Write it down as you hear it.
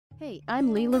Hey, I'm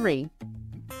Leela Ree,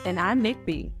 And I'm Nick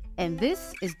B. and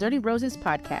this is Dirty Roses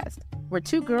Podcast, where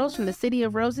two girls from the City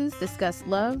of Roses discuss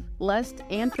love, lust,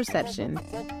 and perception.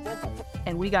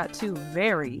 And we got two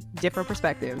very different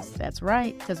perspectives. That's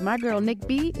right, because my girl Nick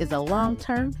B is a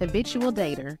long-term habitual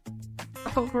dater.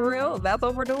 Oh, for real? That's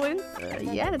what we're doing?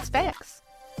 Yeah, it's facts.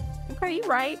 Okay, you're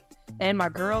right. And my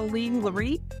girl Lee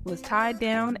Laree was tied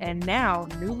down and now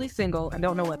newly single and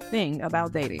don't know a thing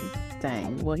about dating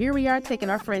Dang. Well, here we are taking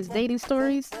our friends' dating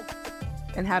stories.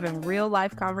 and having real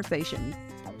life conversations.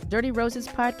 Dirty Roses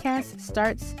Podcast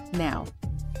starts now.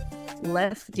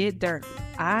 Let's get dirty.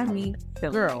 I mean,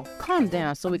 filthy. Girl, calm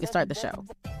down so we can start the show.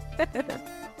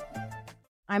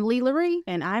 I'm Leela Ree,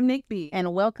 And I'm Nick B.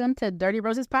 and welcome to Dirty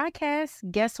Roses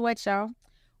Podcast. Guess what, y'all?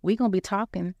 We're going to be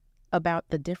talking about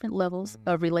the different levels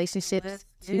of relationships Let's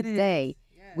get it. today.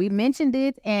 We mentioned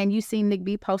it, and you seen Nick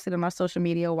B posted on our social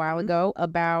media a while ago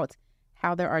about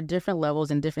how there are different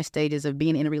levels and different stages of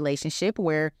being in a relationship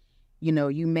where, you know,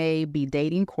 you may be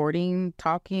dating, courting,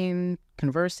 talking,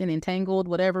 conversing, entangled,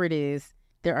 whatever it is.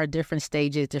 There are different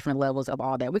stages, different levels of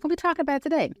all that. We're going to be talking about it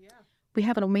today. Yeah. We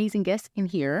have an amazing guest in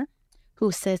here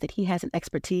who says that he has an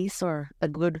expertise or a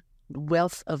good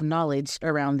wealth of knowledge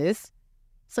around this.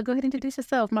 So go ahead and introduce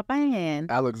yourself, my man.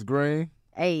 Alex Green,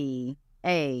 Hey.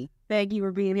 Thank you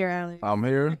for being here, Alex. I'm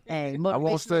here. Hey, won't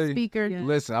motivational say- speaker. Yeah.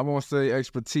 Listen, I won't say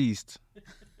expertise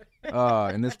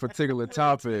in this particular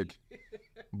topic,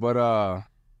 but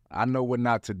I know what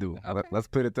not to do. Let's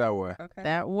put it that way. Okay.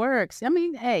 That works. I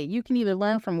mean, hey, you can either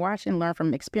learn from watching, learn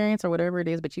from experience or whatever it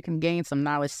is, but you can gain some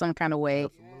knowledge some kind of way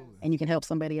and you can help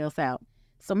somebody else out.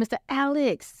 So, Mr.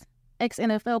 Alex,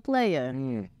 ex-NFL player,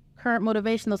 current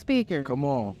motivational speaker, Come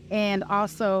on. and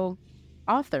also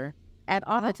author. Add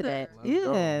author to that.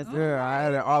 Yes. Yeah, I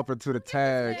had an offer to the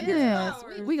tag. Yes.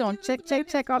 We gonna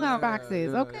check all these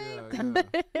boxes. Okay. Yeah.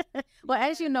 Well,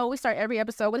 as you know, we start every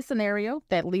episode with a scenario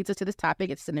that leads us to this topic.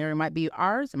 Its scenario might be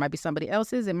ours, it might be somebody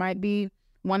else's, it might be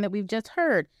one that we've just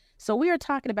heard. So we are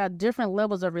talking about different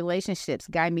levels of relationships.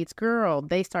 Guy meets girl.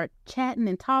 They start chatting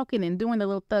and talking and doing the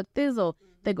little thug thizzle.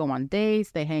 They go on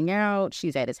dates. They hang out.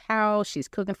 She's at his house. She's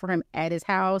cooking for him at his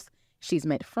house. She's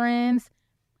met friends.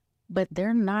 But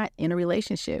they're not in a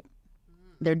relationship.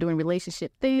 They're doing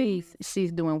relationship things.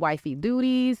 She's doing wifey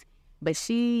duties. But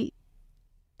she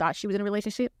thought she was in a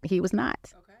relationship. He was not.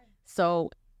 Okay. So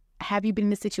have you been in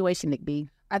this situation, Nick B?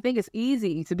 I think it's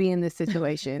easy to be in this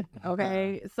situation.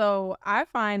 Okay. So I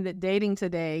find that dating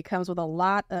today comes with a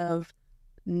lot of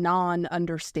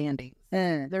non-understanding.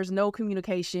 There's no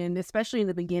communication, especially in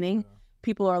the beginning.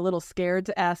 People are a little scared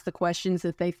to ask the questions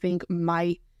that they think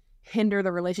might hinder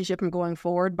the relationship from going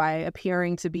forward by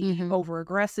appearing to be Mhm. over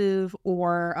aggressive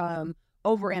or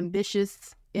over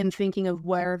ambitious in thinking of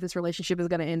where this relationship is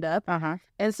going to end up. Uh-huh.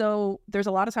 And so there's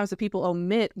a lot of times that people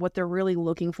omit what they're really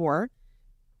looking for.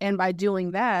 And by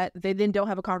doing that, they then don't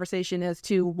have a conversation as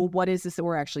to, well, what is this that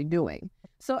we're actually doing?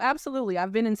 So absolutely,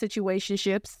 I've been in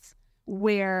situationships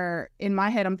where in my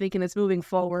head, I'm thinking it's moving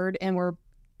forward and we're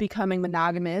becoming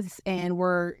monogamous and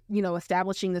we're,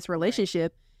 establishing this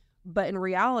relationship. But in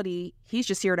reality, he's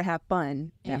just here to have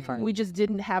fun. Have fun. We just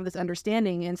didn't have this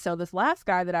understanding. And so this last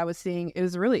guy that I was seeing, it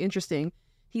was really interesting.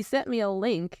 He sent me a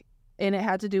link and it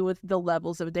had to do with the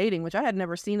levels of dating, which I had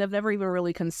never seen. I've never even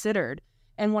really considered.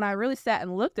 And when I really sat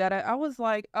and looked at it, I was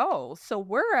like, oh, so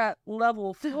we're at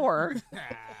level 4,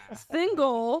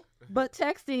 single, but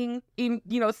texting,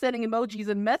 sending emojis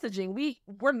and messaging.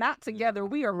 We're not together.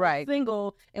 We are Right.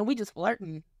 single and we just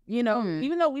flirting. Hmm.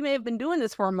 Even though we may have been doing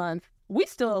this for a month, we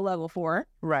still at level 4.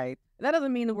 Right. That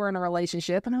doesn't mean that we're in a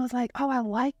relationship. And I was like, oh, I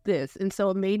like this. And so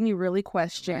it made me really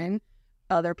question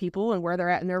other people and where they're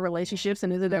at in their relationships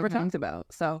and is it ever Mhm. talked about.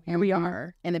 So here we Mhm.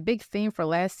 are. And the big theme for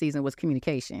last season was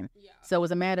communication. So it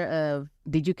was a matter of,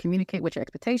 did you communicate what your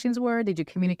expectations were? Did you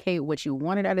communicate what you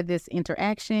wanted out of this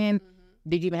interaction?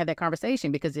 Did you even have that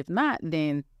conversation? Because if not,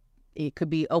 then it could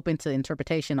be open to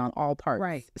interpretation on all parts.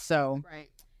 Right. So, Right.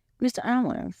 Mr.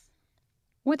 Allen,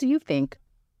 what do you think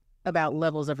about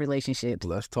levels of relationships?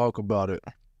 Let's talk about it.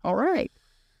 All right.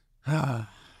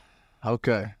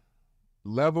 Okay.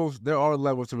 Levels, there are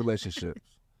levels to relationships,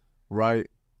 right?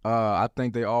 I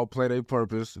think they all play their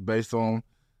purpose based on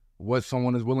what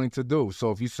someone is willing to do.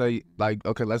 So if you say,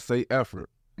 let's say effort.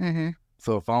 Mm-hmm.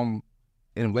 So if I'm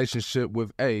in a relationship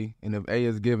with A, and if A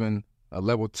is given a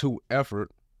level 2 effort,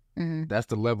 Mm-hmm. that's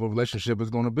the level of relationship it's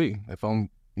going to be. If I'm,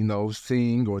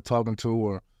 seeing or talking to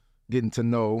or getting to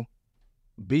know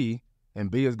B,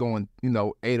 and B is going,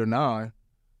 8 or 9,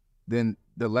 then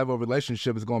the level of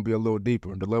relationship is going to be a little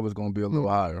deeper. The level is going to be a little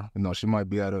higher. She might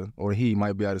be or he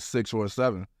might be at a 6 or a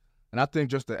 7. And I think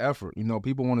just the effort, you know,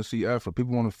 people want to see effort.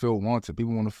 People want to feel wanted.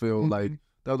 People want to feel like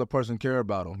the other person care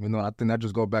about them. You know, I think that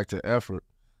just go back to effort,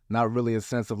 not really a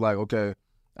sense of like, okay,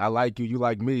 I like you, you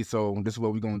like me, so this is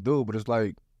what we're going to do. But it's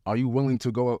like, are you willing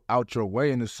to go out your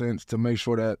way in a sense to make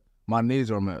sure that my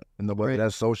needs are met? You know, whether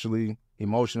that's socially,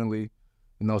 emotionally,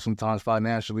 you know, sometimes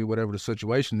financially, whatever the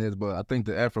situation is. But I think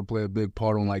the effort play a big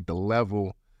part on like the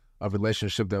level of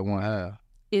relationship that one have.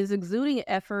 Is exuding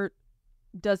effort,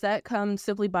 does that come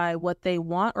simply by what they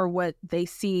want or what they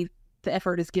see the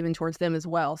effort is given towards them as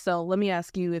well? So let me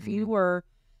ask you, if you were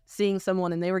seeing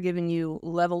someone and they were giving you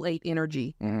level 8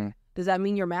 energy, does that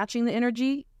mean you're matching the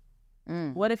energy?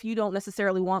 What if you don't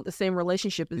necessarily want the same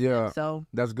relationship as them? So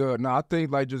that's good. No, I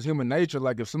think like just human nature.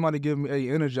 Like if somebody give me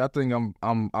A energy, I think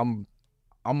I'm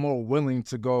more willing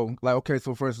to go. Like, okay,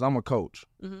 so for instance, I'm a coach,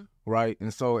 right?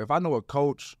 And so if I know a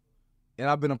coach, and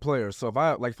I've been a player, so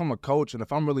if I'm a coach and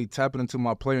if I'm really tapping into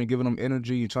my player and giving them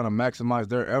energy and trying to maximize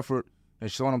their effort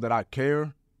and showing them that I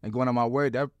care and going out my way,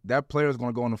 that player is going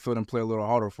to go on the field and play a little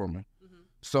harder for me.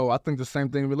 So I think the same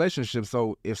thing in relationships.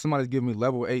 So if somebody's giving me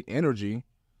level 8 energy,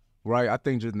 right, I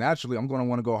think just naturally I'm going to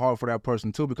want to go hard for that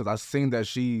person too, because I've seen that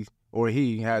she or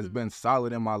he has been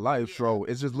solid in my life. So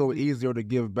it's just a little easier to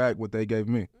give back what they gave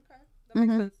me. Okay, that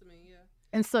makes sense to me. Yeah.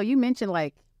 And so you mentioned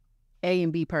like A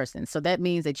and B person. So that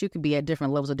means that you could be at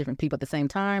different levels of different people at the same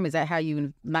time. Is that how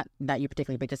you, not you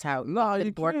particularly, but just how No, it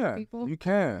you works for can. people? You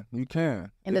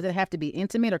can. And does it have to be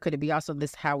intimate, or could it be also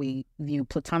this how we view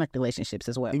platonic relationships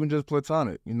as well? Even just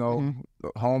platonic, you know,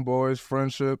 homeboys,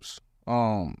 friendships,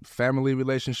 family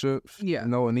relationships, you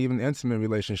know, and even intimate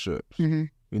relationships,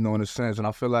 you know, in a sense. And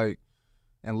I feel like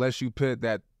unless you put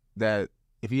that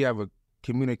if you have a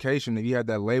communication, if you have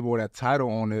that label or that title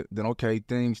on it, then okay,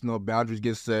 things, you know, boundaries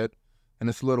get set and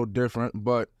it's a little different.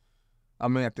 But I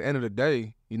mean, at the end of the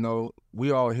day, you know,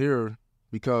 we all here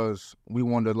because we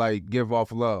want to like give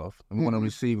off love and we want to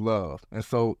receive love. And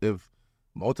so if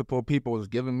multiple people is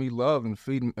giving me love and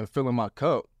feeding and filling my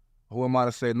cup, who am I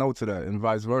to say no to that, and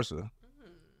vice versa?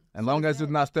 And long as it's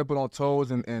not stepping on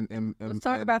toes and let's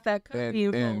talk about that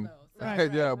being full,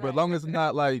 though. But long as it's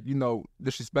not like, you know,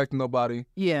 disrespecting nobody,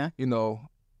 you know,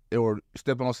 or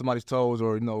stepping on somebody's toes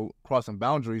or, you know, crossing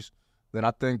boundaries, then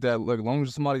I think that like as long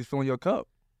as somebody's filling your cup,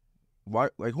 why,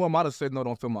 like who am I to say no,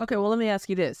 don't fill my cup? Okay, well let me ask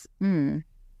you this.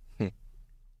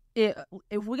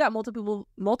 If we got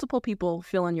multiple people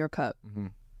filling your cup,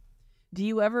 do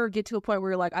you ever get to a point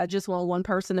where you're like, I just want one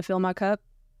person to fill my cup?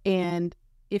 And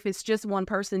if it's just one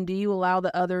person, do you allow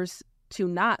the others to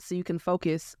not, so you can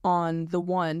focus on the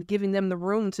one, giving them the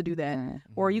room to do that?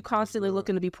 Or are you constantly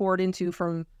looking to be poured into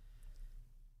from,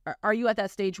 are you at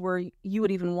that stage where you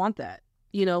would even want that?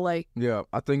 You know, like... Yeah,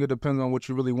 I think it depends on what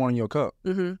you really want in your cup.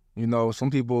 You know,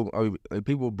 some people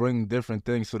bring different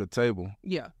things to the table.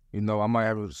 Yeah. You know, I might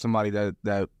have somebody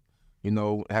that you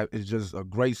know, is just a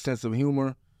great sense of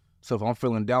humor. So if I'm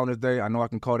feeling down this day, I know I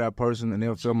can call that person and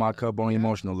they'll fill my cup on the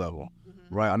emotional level.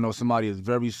 Right? I know somebody is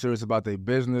very serious about their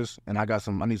business and I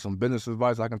need some business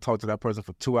advice. I can talk to that person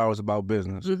for 2 hours about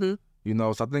business. You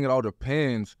know, so I think it all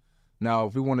depends. Now,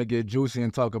 if we want to get juicy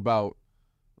and talk about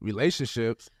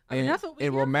relationships and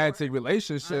romantic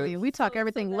relationships. I mean, we talk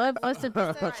everything love, us, and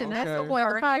perception. That's the point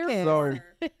of the podcast. So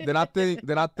then I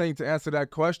think to answer that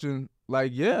question,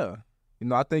 like, yeah, you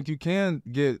know, I think you can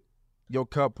get your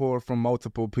cup poured from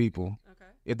multiple people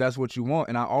if that's what you want.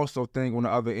 And I also think on the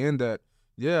other end that,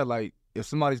 yeah, like if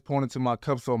somebody's pouring into my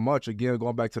cup so much, again,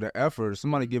 going back to the effort, if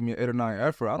somebody give me an 8 or 9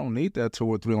 effort, I don't need that 2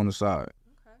 or 3 on the side.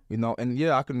 You know, and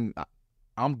yeah,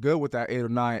 I'm good with that 8 or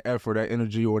 9 effort, that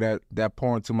energy, or that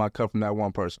pouring to my cup from that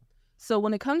one person. So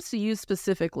when it comes to you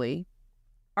specifically,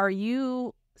 are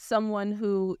you someone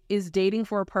who is dating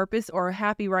for a purpose or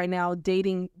happy right now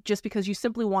dating just because you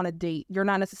simply want to date? You're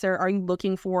not necessarily, are you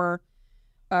looking for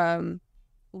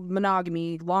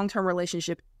monogamy, long-term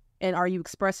relationship, and are you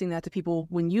expressing that to people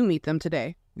when you meet them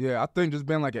today? Yeah, I think just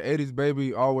being like an 80s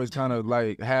baby, always kind of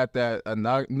like had that, you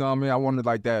know what I mean? I wanted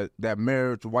like that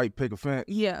marriage, white picket fence.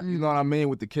 Yeah. You know what I mean?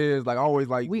 With the kids, like always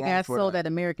like. We got sold that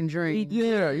American dream.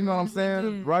 Yeah, you know what I'm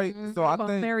saying? Right? So I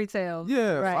think. Fairy tales.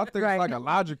 Yeah, right, so I think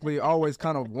psychologically always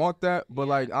kind of want that, but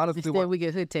like honestly. Instead we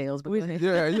get hood tales. But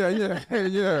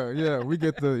Yeah. We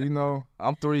get the, you know,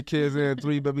 I'm 3 kids in,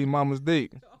 3 baby mamas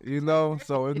deep. You know,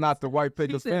 so it's not the white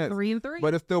picket fence, 3 and 3.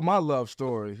 but it's still my love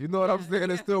story. You know what I'm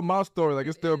saying? It's still my story. Like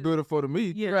it's still beautiful to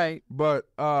me. Yeah. Right. But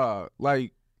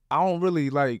like I don't really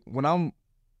like when I'm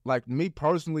like me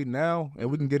personally now,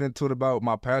 and we can get into it about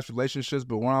my past relationships.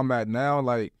 But where I'm at now,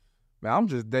 like man, I'm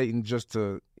just dating just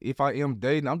to. If I am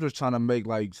dating, I'm just trying to make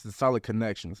like solid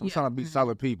connections. I'm trying to be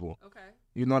solid people. Okay.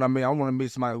 You know what I mean? I want to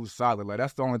meet somebody who's solid. Like,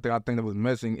 that's the only thing I think that was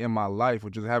missing in my life,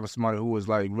 was just having somebody who was,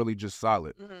 like, really just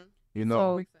solid. You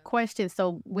know? So, question.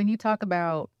 So, when you talk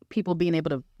about people being able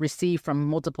to receive from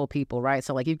multiple people, right?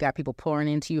 So, like, you've got people pouring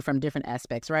into you from different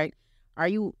aspects, right?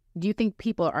 Do you think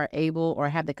people are able or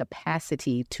have the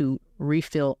capacity to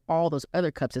refill all those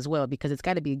other cups as well? Because it's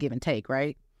got to be a give and take,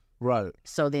 right? Right.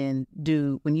 So then,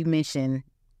 when you mention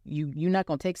you're not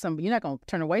going to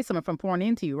turn away someone from pouring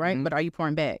into you, right? But are you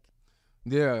pouring back?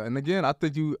 Yeah, and again, I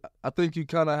think you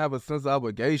kind of have a sense of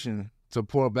obligation to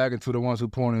pour back into the ones who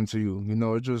pour into you. You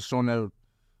know, it's just showing that,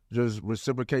 just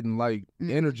reciprocating like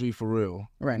energy for real.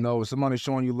 Right. You know, if somebody's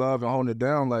showing you love and holding it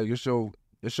down, like it's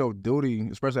your duty,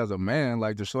 especially as a man,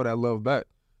 like to show that love back.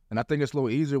 And I think it's a little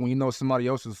easier when you know somebody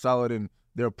else is solid and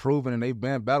they're proven and they've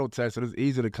been battle tested. It's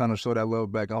easy to kind of show that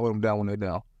love back and hold them down when they're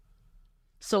down.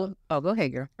 So, go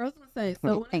ahead, girl. I was going to say,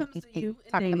 so when it comes to you,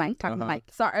 Talk to the mic. Talk to the mic.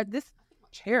 Sorry, this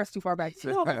chair is too far back.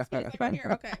 Right here.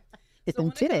 Okay. It's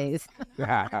in 2 days.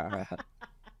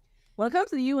 When it comes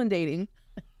to you and dating,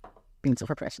 Being so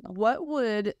professional.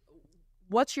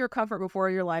 what's your comfort before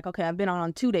you're like, okay, I've been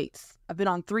on 2 dates, I've been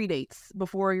on 3 dates,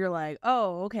 before you're like,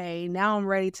 oh, okay, now I'm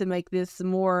ready to make this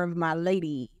more of my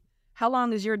lady? How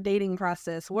long is your dating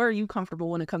process? Where are you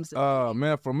comfortable when it comes to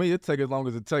Man, for me, it take as long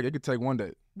as it take. It could take 1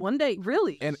 day. 1 date?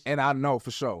 Really? And I know for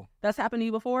sure. That's happened to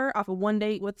you before, off of 1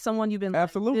 date with someone you've been like,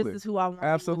 Absolutely. this is who I want,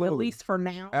 Absolutely. at least for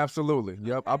now? Absolutely.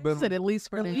 Yep. I've been Said at least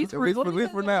for now. at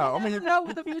least for now. I mean, know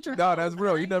what the future. no, that's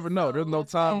real. You never know. There's no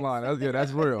timeline.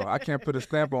 That's real. I can't put a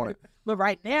stamp on it. But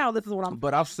right now, this is what I'm.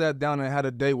 But I've sat down and had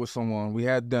a date with someone. We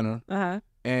had dinner,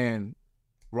 and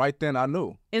right then I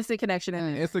knew. Instant connection.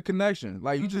 It's a connection.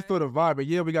 Like, you just feel the vibe. But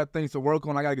yeah, we got things to work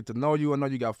on. I got to get to know you. I know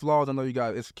you got flaws. I know you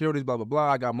got insecurities, blah, blah,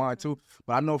 blah. I got mine too.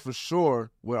 But I know for sure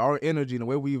with our energy and the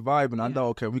way we vibe, and I know,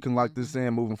 okay, we can lock this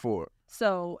in moving forward.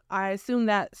 So I assume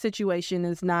that situation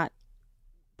is not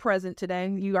present today.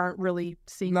 You aren't really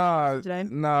seeing Nah, that today?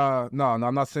 No,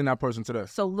 I'm not seeing that person today.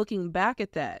 So looking back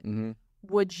at that, Mm-hmm.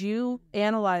 would you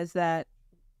analyze that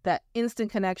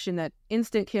instant connection, that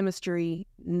instant chemistry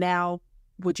now?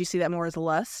 Would you see that more as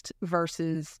lust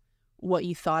versus what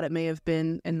you thought it may have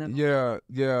been in the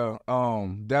Yeah,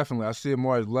 definitely. I see it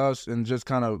more as lust, and just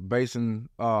kind of basing,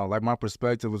 like, my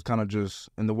perspective was kind of just,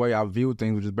 in the way I view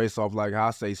things, was just based off, like, how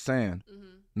I say sand.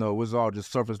 No, it was all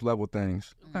just surface level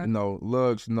things. Okay. You know,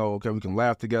 looks, you know, okay, we can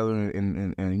laugh together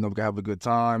and you know, we can have a good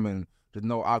time, and there's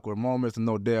no awkward moments and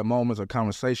no dead moments. Our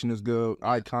conversation is good.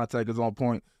 Eye contact is on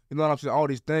point. You know what I'm saying? All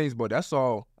these things, but that's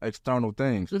all external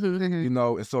things. You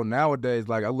know, and so nowadays,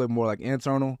 like, I live more like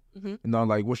internal. You know,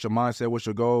 like, what's your mindset? What's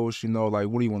your goals? You know, like,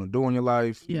 what do you want to do in your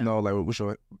life? Yeah. You know, like, what's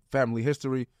your family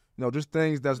history? You know, just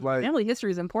things that's like, family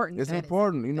history is important. it's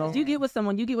important, you know? If you get with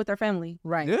someone, you get with their family.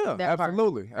 Right. Yeah, That part.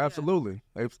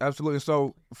 absolutely.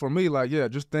 So for me, like, yeah,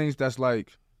 just things that's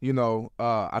like, you know,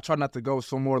 I try not to go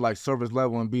so more like surface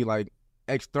level and be like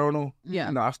external. Yeah.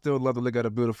 You know, I still love to look at a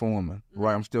beautiful woman,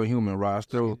 right? I'm still human, right? I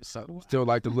still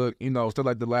like to look, you know, still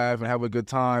like to laugh and have a good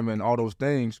time and all those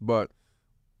things, but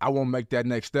I won't make that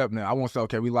next step now. I won't say,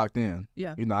 okay, we locked in.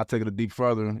 Yeah. You know, I take it a deep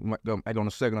further and might go on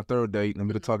a second or third date and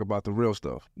we can talk about the real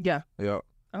stuff. Yeah. Yeah.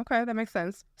 Okay, that makes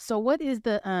sense. So what is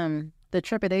the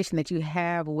trepidation that you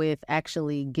have with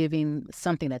actually giving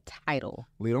something a title?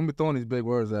 Lee, don't be throwing these big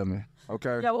words at me,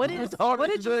 okay? Yeah, what is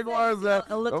big words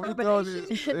at a little Don't be throwing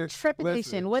trepidation? these-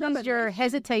 Trepidation. What is your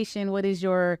hesitation? What is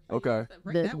your Okay.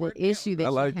 the issue that I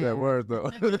like you that have? word though.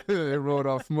 It rolled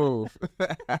off smooth.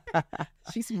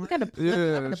 She's got a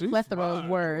Yeah, she's plethora of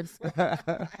words.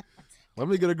 Let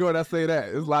me get a girl that say that.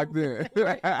 It's locked in.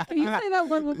 Can you say that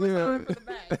one with Yeah. for the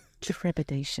back?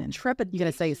 Trepidation. Trepidation. You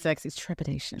gotta say it sexy. It's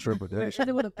trepidation. Trepidation. Is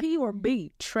it with a P or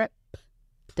B?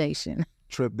 Trepidation.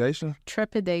 Trepidation?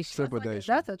 Trepidation.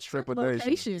 Trepidation. That's a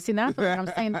trepidation. See, now I feel like I'm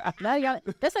saying now y'all.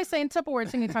 That's like saying Tupperware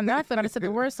 10 times. Now I feel like I said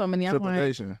the word so many. I'm like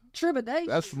Trepidation. Trepidation.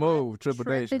 That's smooth.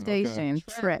 Trepidation. trepidation.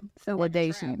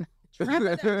 Trepidation.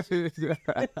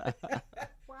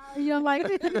 You don't like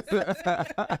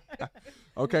it?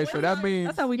 Okay, so that means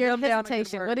That's how we Your jump down. to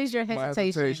hesitation. good What is your my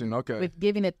hesitation hesitation. Okay. with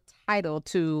giving a title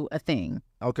to a thing?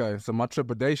 Okay, so my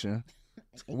trepidation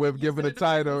with giving a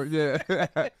title, yeah,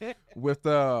 with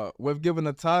giving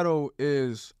a title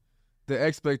is the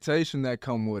expectation that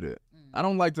come with it. I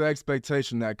don't like the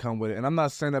expectation that come with it, and I'm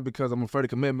not saying that because I'm afraid of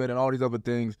commitment and all these other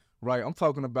things, right? I'm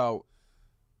talking about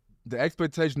the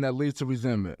expectation that leads to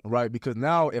resentment, right? Because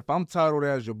now if I'm titled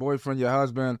as your boyfriend, your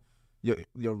husband,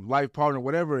 your life partner,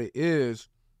 whatever it is,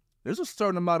 there's a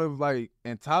certain amount of like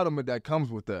entitlement that comes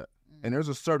with that. And there's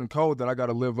a certain code that I got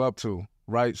to live up to,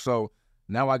 right? So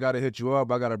now I got to hit you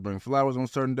up. I got to bring flowers on a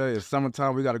certain day. It's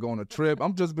summertime. We got to go on a trip.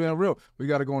 I'm just being real. We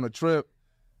got to go on a trip.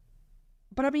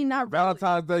 But I mean, not really.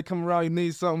 Valentine's Day come around, you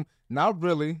need something. Not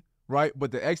really, right?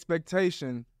 But the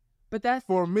expectation But that's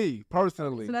for me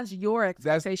personally, so that's your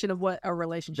expectation of what a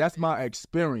relationship that's is. my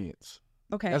experience.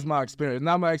 Okay. That's my experience,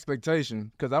 not my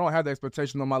expectation. Because I don't have the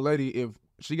expectation on my lady if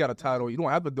she got a title. You don't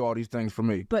have to do all these things for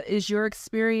me. But is your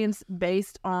experience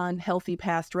based on healthy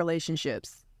past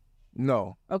relationships?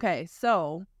 No. Okay,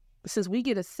 so since we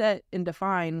get to set and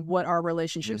define what our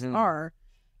relationships are,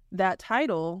 that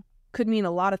title could mean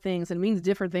a lot of things and means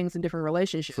different things in different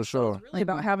relationships. For sure. It's really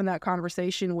about having that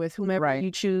conversation with whomever Right.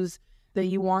 you choose that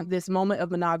you want this moment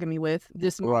of monogamy with,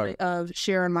 this moment of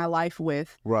sharing my life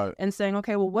with, Right. and saying,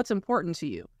 okay, well, what's important to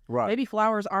you? Right. Maybe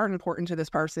flowers aren't important to this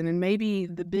person, and maybe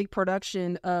the big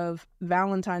production of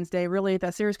Valentine's Day really ain't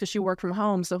that serious because she worked from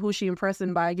home. So who's she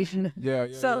impressing by getting? Yeah.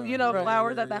 So yeah.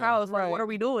 flowers at the house. Like, what are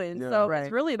we doing? Yeah. So Right.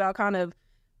 it's really about kind of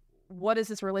what does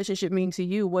this relationship mean to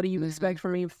you? What do you expect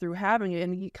from me through having it?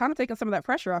 And you kind of taking some of that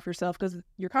pressure off yourself because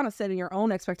you're kind of setting your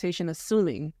own expectation,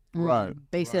 assuming. Right.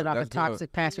 Base it off a That's good.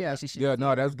 toxic past relationship. Yeah,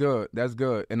 no, that's good. That's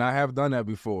good. And I have done that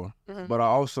before. But I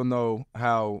also know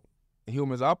how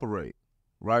humans operate,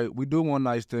 right? We do want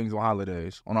nice things on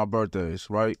holidays, on our birthdays,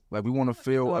 right? Like we want to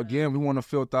feel, again, we want to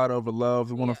feel thought over,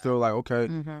 love. We want to feel like, okay,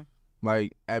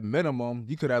 like at minimum,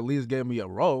 you could at least give me a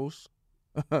rose.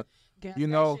 You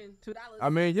know, $2. I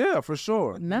mean, yeah, for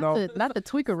sure. Not the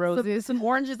tweaker roses. Some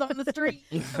oranges on the street.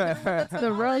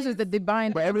 The roses that they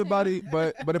bind. But everybody,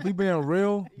 but if we being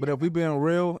real,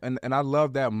 and I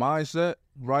love that mindset,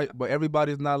 right? But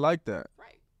everybody's not like that.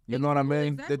 Right. You know what I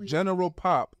mean? Exactly. The general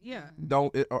pop Yeah.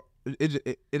 don't it,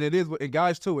 and it is and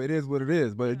guys too. It is what it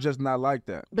is, but it's just not like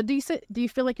that. But do you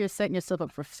feel like you're setting yourself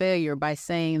up for failure by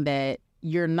saying that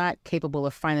you're not capable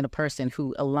of finding a person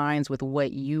who aligns with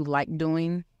what you like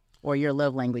doing or your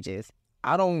love language is?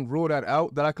 I don't rule that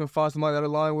out that I can find somebody that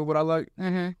aligns with what I like,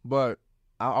 Mm-hmm. but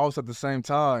I also at the same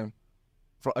time,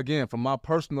 from my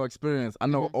personal experience, I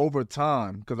know over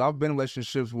time because I've been in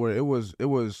relationships where it was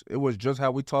just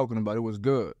how we talking about. It was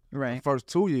good. Right. The first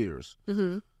 2 years,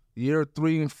 year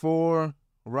 3 and 4,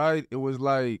 right? It was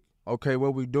like, okay,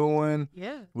 what we doing?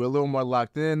 Yeah. We're a little more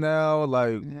locked in now.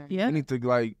 Like, Yeah. we need to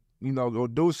go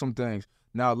do some things.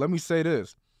 Now, let me say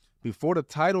this: before the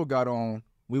title got on,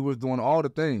 we was doing all the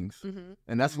things,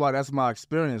 and that's why that's my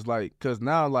experience. Like, cause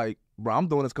now, like, bro, I'm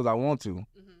doing this cause I want to.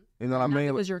 You know what I mean?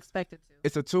 Because you're expected to.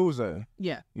 It's a Tuesday.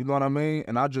 Yeah. You know what I mean?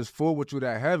 And I just fool with you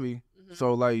that heavy.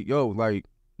 So like, yo, like,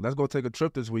 let's go take a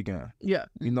trip this weekend. Yeah.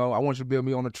 You know, I want you to be with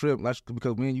me on a trip.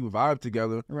 Because me and you vibe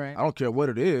together. Right. I don't care what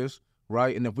it is,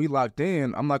 right? And if we locked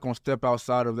in, I'm not gonna step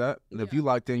outside of that. And if you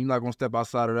locked in, you're not gonna step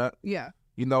outside of that. Yeah.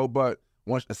 You know, but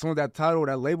as soon as that title,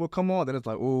 that label come on, then it's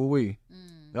like, ooh wee.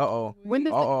 Uh-oh. When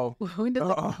does Uh-oh.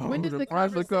 when does the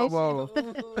price will come on.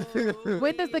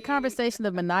 when does the conversation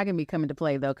of monogamy come into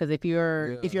play though? Because if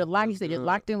you're locked, you said you're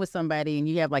locked in with somebody and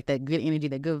you have like that good energy,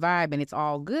 that good vibe, and it's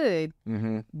all good.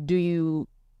 Do you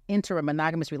enter a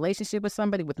monogamous relationship with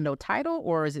somebody with no title,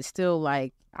 or is it still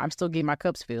like I'm still getting my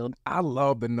cups filled? I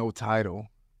love the no title.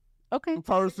 Okay.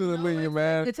 Personally,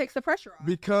 man. It takes the pressure off.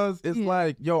 Because it's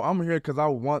like, yo, I'm here because I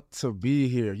want to be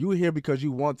here. You here because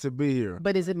you want to be here.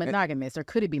 But is it monogamous or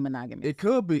could it be monogamous? It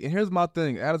could be. And here's my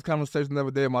thing. I had this conversation the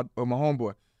other day with my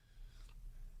homeboy.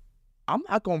 I'm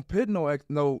not gonna put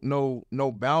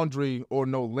no boundary or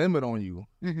no limit on you,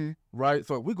 right?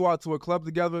 So if we go out to a club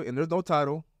together and there's no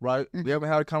title, right? We haven't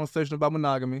had a conversation about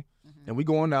monogamy, and we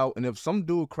going out, and if some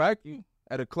dude crack you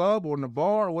at a club or in a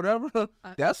bar or whatever,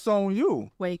 that's on you.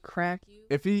 Wait, crack you?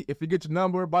 If he get your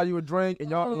number, buy you a drink, and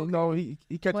y'all, you know, he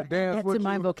catch you dance That's with in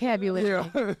my you. vocabulary.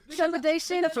 Yeah.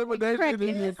 Intimidation. Intimidation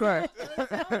is crack.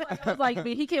 Like,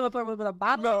 he came up with a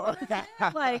bottle. No.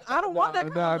 Like, I don't want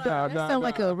that. Nah. Sound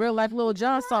like a real life Lil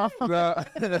Jon song. Nah.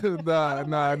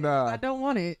 I don't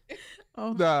want it.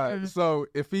 Nah. So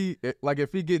if he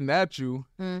getting at you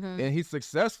and he's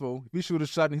successful, if he shoot a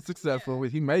shot and he's successful,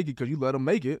 he make it because you let him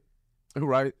make it,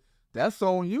 right? That's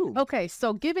on you. Okay,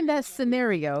 so given that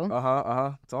scenario,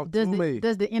 Talk does to me.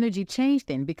 the energy change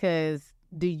then? Because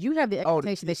do you have the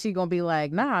expectation that she's gonna be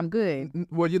like, nah, I'm good?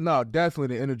 Well,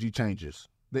 definitely the energy changes.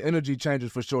 The energy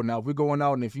changes for sure. Now, if we're going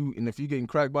out and if you getting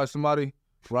cracked by somebody,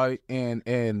 right, and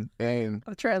I'm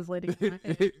translating.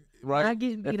 right, Not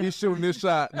getting beat if he's up. shooting this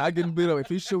shot, not getting beat up. If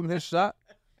he's shooting his shot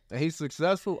and he's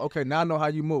successful, okay, now I know how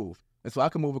you move, and so I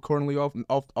can move accordingly off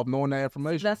knowing that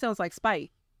information. That sounds like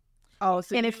spite. Oh,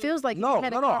 so And it feels like No, you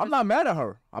had a I'm not mad at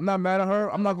her. I'm not not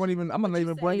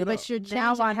even bring it up. But you're changing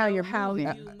how you're moving.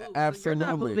 Absolutely. You're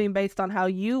not moving based on how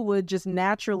you would just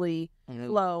naturally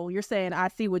flow. You're saying, I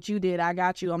see what you did. I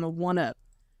got you. I'm a one up.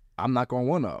 I'm not gonna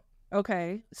one up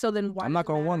Okay. So then why I'm not does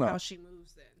it gonna matter one-up. how she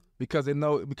moves then?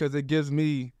 because it gives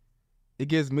me it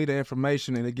gives me the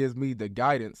information and it gives me the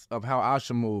guidance of how I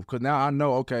should move. Because now I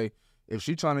know, okay, if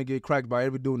she trying to get cracked by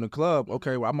every dude in the club,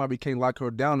 okay, well, I might be can't lock her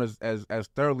down as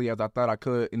thoroughly as I thought I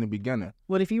could in the beginning.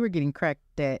 What if you were getting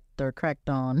cracked at or cracked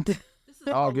on?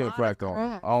 I don't get cracked on.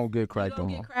 I don't get cracked on.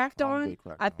 You don't get cracked on? Get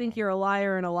cracked I think you're a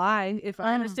liar and a lie. If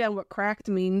I understand what cracked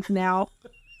means now.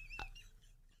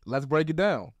 Let's break it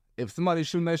down. If somebody's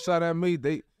shooting that shot at me,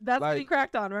 That's getting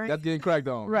cracked on, right? That's getting cracked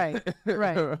on. Right.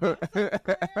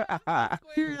 I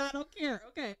don't care.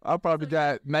 Okay. I probably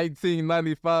got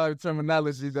 1995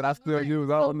 terminology that I still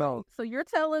use. I don't know. So you're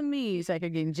telling me It's like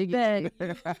you're getting jiggy. that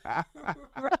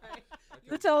right.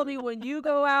 You're telling me when you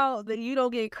go out that you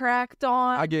don't get cracked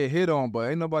on. I get hit on, but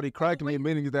ain't nobody cracking me,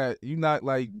 meaning that you not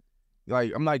like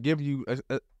I'm not giving you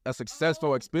a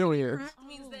successful experience. Cracked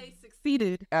means they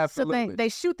succeeded. So Absolutely. they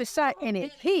shoot the shot and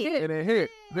it hit. And it hit.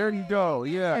 There you go.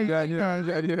 Yeah.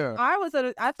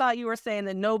 I thought you were saying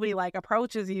that nobody like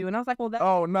approaches you, and I was like, well, that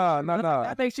Oh, no.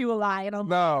 that makes you a lie. And I'm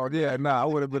No, yeah, I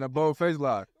would have been a bold-faced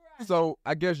lie. So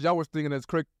I guess y'all was thinking that's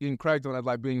getting cracked on as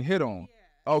like being hit on.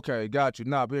 Okay, got you.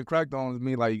 Nah, being cracked on is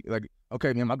mean like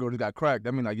okay, man, my girl just got cracked.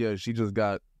 That mean like, yeah, she just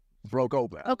got broke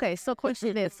open. Okay, so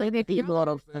question is, so if you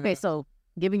okay, so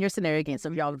giving your scenario again, so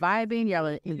if y'all vibing,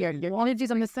 your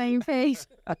energy's on the same page.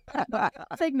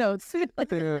 Take notes.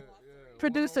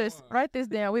 Producers, write this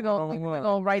down. We're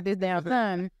gonna write this down,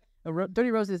 son. Dirty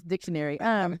Rose's dictionary.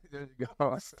 There you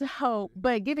go. So,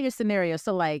 but given your scenario,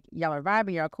 so like y'all are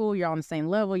vibing, y'all cool, y'all on the same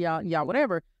level, y'all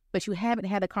whatever, but you haven't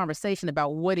had a conversation about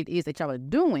what it is that y'all are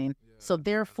doing. So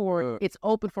therefore, it's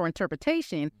open for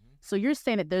interpretation. So you're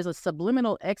saying that there's a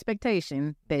subliminal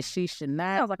expectation that she should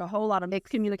not. sounds like a whole lot of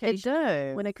miscommunication. It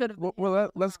does. When it could have. Well,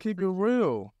 let's keep it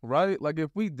real, right? Like if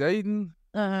we dating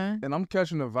and I'm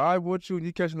catching the vibe with you and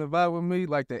you catching the vibe with me,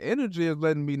 like the energy is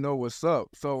letting me know what's up.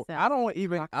 So I don't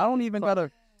even gotta,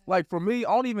 like for me,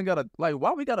 I don't even gotta, like,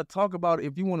 why we gotta talk about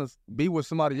if you want to be with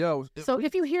somebody else? So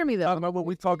if you hear me though, Talk about what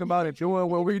we talking about and doing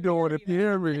what we doing. If you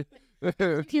hear me,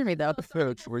 hear me though.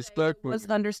 respect. What's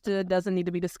understood doesn't need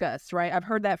to be discussed, right? I've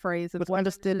heard that phrase. What's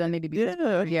understood doesn't need to be.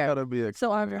 Yeah, gotta be.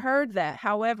 So I've heard that.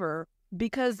 However,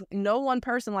 because no one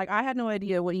person, like I had no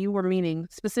idea what you were meaning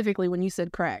specifically when you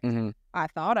said crack. I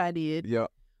thought I did. Yeah.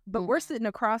 But we're sitting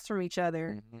across from each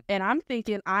other and I'm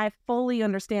thinking I fully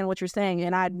understand what you're saying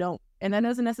and I don't. And that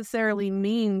doesn't necessarily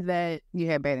mean that You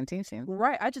had bad intentions.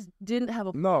 right. I just didn't have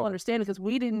a No. full understanding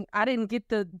because I didn't get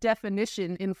the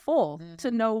definition in full to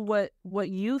know what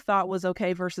you thought was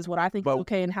okay versus what I think is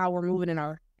okay and how we're moving in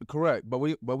our. Correct, but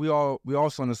we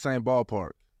also in the same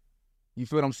ballpark. You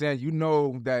feel what I'm saying? You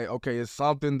know that okay, it's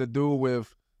something to do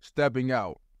with stepping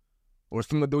out, or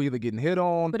something to do either getting hit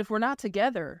on. But if we're not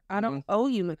together, I don't owe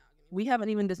you monogamy. We haven't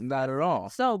even discussed. Not at all.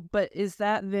 So, but is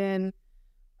that then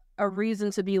a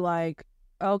reason to be like,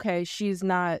 okay, she's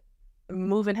not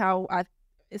moving how I.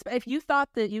 If you thought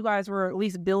that you guys were at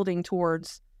least building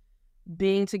towards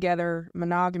being together,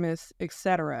 monogamous,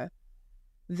 etc.,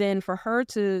 then for her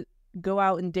to go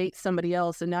out and date somebody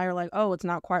else, and now you're like, oh, it's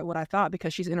not quite what I thought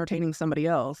because she's entertaining somebody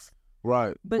else.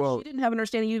 Right. But well, she didn't have an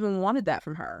understanding you even wanted that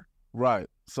from her. right.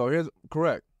 So here's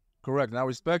correct, and I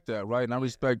respect that, right? And I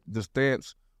respect the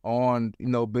stance on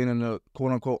being in a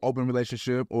quote unquote open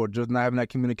relationship or just not having that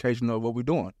communication of what we're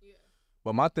doing. Yeah.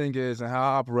 But my thing is, and how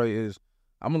I operate is,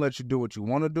 I'm gonna let you do what you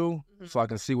want to do, so I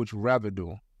can see what you rather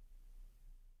do.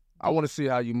 I want to see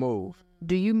how you move.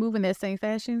 Do you move in that same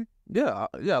fashion? Yeah.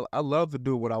 I love to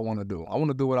do what I want to do. I want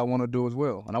to do what I want to do as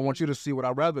well, and I want you to see what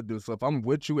I'd rather do. So if I'm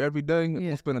with you every day,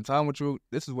 if I'm spending time with you,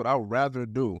 this is what I'd rather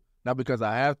do. Not because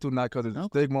I have to, not because there's a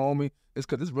stigma on me. It's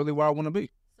because it's really where I want to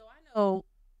be. So I know,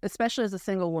 especially as a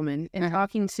single woman, and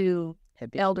talking to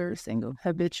elders,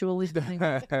 habitually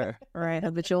single, right,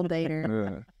 habitual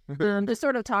dater. Just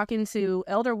sort of talking to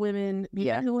elder women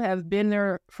who have been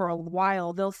there for a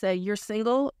while. They'll say you're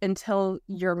single until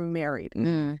you're married.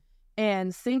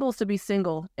 And single's to be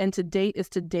single, and to date is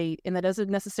to date. And that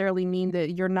doesn't necessarily mean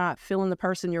that you're not feeling the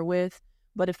person you're with.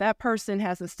 But if that person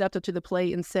hasn't stepped up to the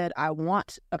plate and said, I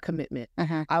want a commitment,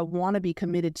 I want to be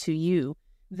committed to you,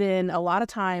 then a lot of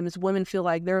times women feel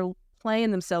like they're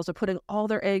playing themselves or putting all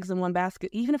their eggs in one basket,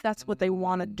 even if that's what they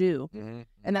want to do.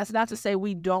 And that's not to say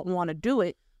we don't want to do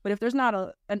it. But if there's not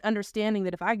an understanding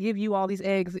that if I give you all these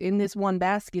eggs in this one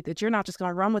basket, that you're not just going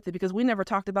to run with it because we never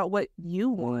talked about what you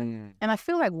want. And I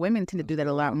feel like women tend to do that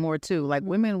a lot more too. Like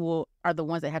women are the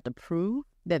ones that have to prove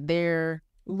that they're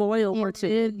loyal or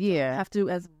to have to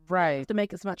to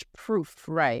make as much proof.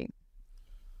 Right.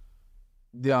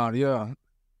 Yeah.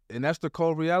 And that's the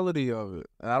cold reality of it.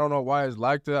 And I don't know why it's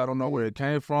like that. I don't know where it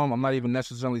came from. I'm not even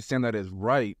necessarily saying that it's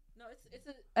right.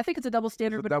 I think it's a double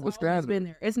standard, but it's always been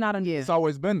there. It's not It's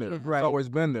always been there. Right. It's always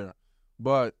been there.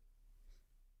 But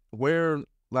where,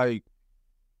 like,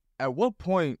 at what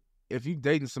point, if you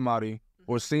dating somebody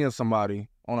or seeing somebody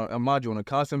mind you, on a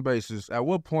constant basis, at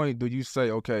what point do you say,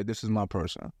 okay, this is my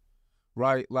person,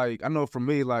 right? Like, I know for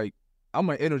me, like, I'm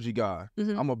an energy guy.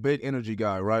 I'm a big energy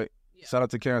guy, right? Yeah. Shout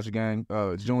out to Cancer Gang.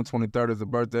 June 23rd is the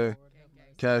birthday.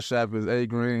 Cash App is A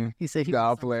Green. He said,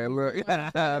 I'll play. Look,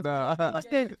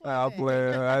 I'll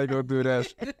play. I ain't gonna do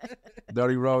that.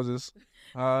 Dirty Roses.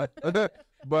 But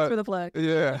for the flag.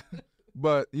 Yeah.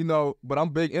 But, you know, but I'm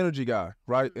a big energy guy,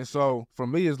 right? And so for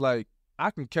me, it's like,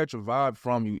 I can catch a vibe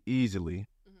from you easily.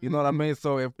 You know what I mean?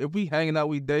 So if we hanging out,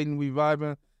 we dating, we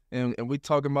vibing, and we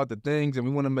talking about the things, and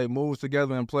we want to make moves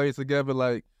together and plays together,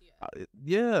 like,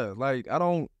 like, I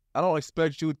don't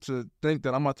expect you to think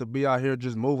that I'm about to be out here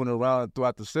just moving around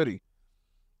throughout the city.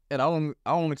 And I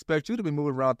don't expect you to be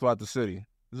moving around throughout the city.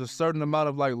 There's a certain amount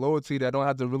of, like, loyalty that don't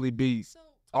have to really be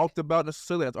talked about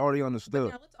necessarily. That's already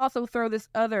understood. But now let's also throw this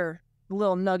other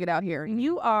little nugget out here.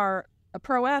 You are a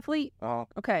pro athlete.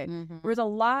 Okay. There's a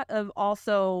lot of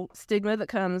also stigma that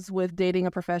comes with dating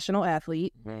a professional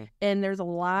athlete. And there's a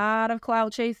lot of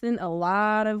clout chasing, a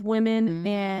lot of women,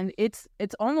 and it's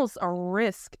almost a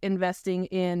risk investing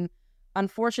in,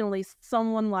 unfortunately,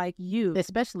 someone like you.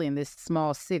 Especially in this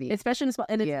small city. Especially in small,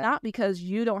 and it's not because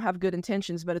you don't have good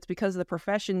intentions, but it's because the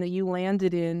profession that you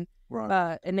landed in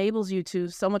enables you to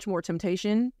so much more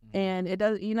temptation. And it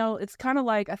does, you know, it's kind of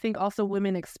like, I think also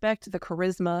women expect the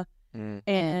charisma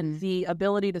and the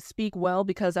ability to speak well,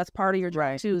 because that's part of your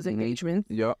job too, is engagement.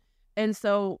 Yep. And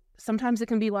so sometimes it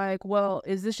can be like, well,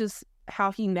 is this just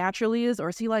how he naturally is, or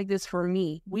is he like this for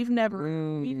me? We've never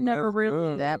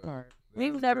really that part.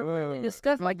 We've never really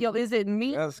discussed, like, yo, is it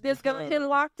me that's got him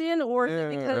locked in, or is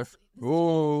it because?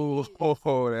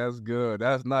 That's good.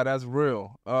 That's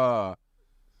real.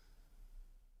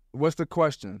 What's the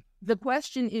question? The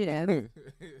question is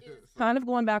kind of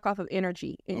going back off of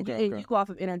energy. And you go off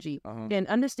of energy and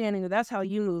understanding that that's how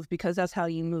you move, because that's how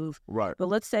you move. Right. But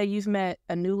let's say you've met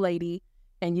a new lady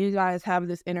and you guys have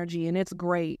this energy and it's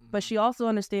great. But she also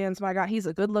understands, my God, he's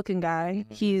a good looking guy.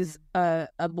 He's a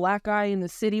black guy in the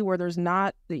city where there's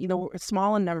not, you know,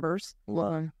 small in numbers.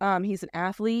 He's an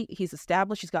athlete. He's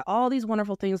established. He's got all these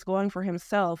wonderful things going for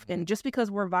himself. And just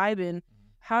because we're vibing,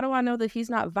 how do I know that he's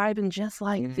not vibing just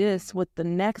like this with the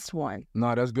next one?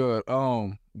 No, that's good.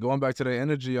 Going back to the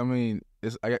energy, I mean,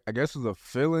 I guess it's a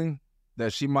feeling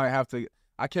that she might have to.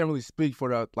 I can't really speak for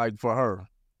that, like, for her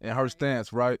and her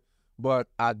stance, right? But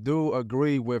I do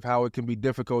agree with how it can be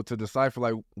difficult to decipher,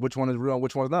 like, which one is real and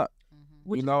which one's not.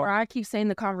 Which, you know, I keep saying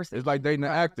the conversation. It's like dating an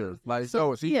actor. Like,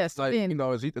 so is he, like, you know,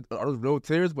 are those real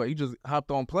tears? But he just hopped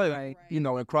on play, you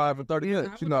know, and cried for 30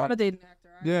 minutes. You know, I'm a dating actor.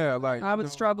 Yeah, like, I would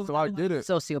struggle. So I get it.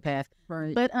 Sociopath.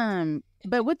 Right.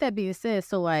 But with that being said,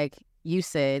 so, like you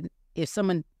said, if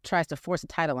someone tries to force a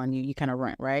title on you, you kind of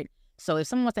run, right? So if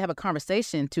someone wants to have a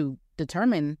conversation to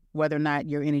determine whether or not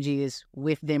your energy is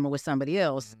with them or with somebody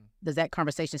else, does that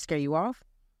conversation scare you off?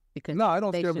 Because no, it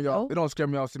don't scare me off. It don't scare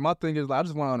me off. See, my thing is, like, I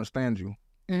just want to understand you.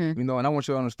 You know, and I want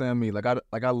you to understand me. Like,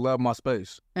 I love my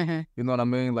space. You know what I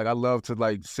mean? Like, I love to,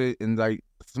 like, sit and, like,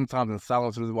 sometimes in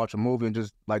silence just watch a movie and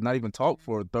just, like, not even talk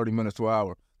for 30 minutes to an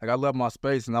hour. Like, I love my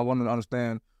space, and I want to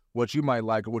understand what you might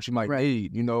like or what you might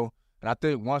need, you know? And I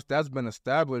think once that's been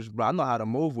established, bro, I know how to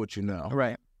move with you now.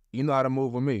 Right. You know how to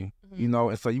move with me, you know?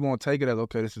 And so you won't take it as,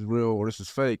 okay, this is real or this is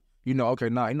fake. You know, okay,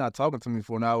 nah, you're not talking to me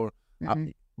for an hour.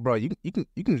 Bro, you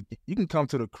can come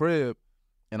to the crib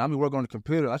and I'll be working on the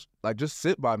computer. Like, just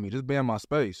sit by me, just be in my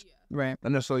space. Right.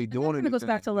 Not necessarily doing it. It goes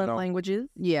back to love languages.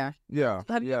 Yeah.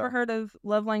 Have you ever heard of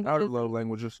love languages? I heard of love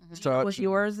languages. What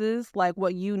yours is, like,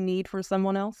 what you need from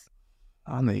someone else?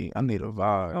 I need a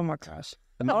vibe. Oh my gosh.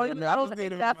 I don't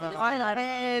think that's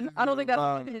I don't think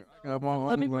that's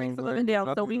let me break some of it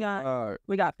down. So we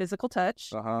got physical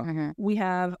touch. We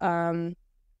have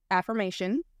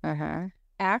affirmation.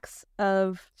 Acts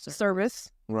of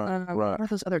service. Right. What are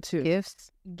those other two?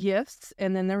 Gifts,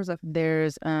 and then there's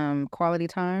quality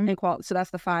time. And so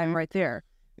that's the 5 right there.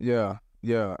 Yeah.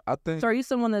 I think. So are you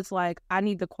someone that's like, I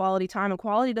need the quality time, and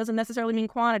quality doesn't necessarily mean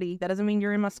quantity. That doesn't mean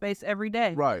you're in my space every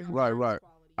day. Right.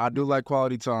 I do like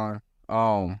quality time.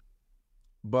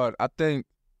 But I think,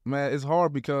 man, it's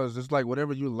hard because it's like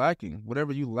whatever you're lacking,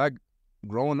 whatever you lack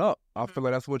growing up, I feel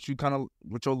like that's what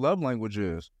your love language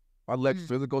is. I lack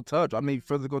physical touch. I need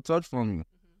physical touch from you.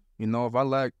 You know, if I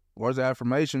lack words of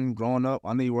affirmation growing up,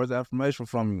 I need words of affirmation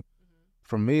from you.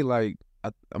 For me, like,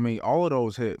 I mean, all of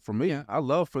those hit. For me, I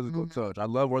love physical touch. I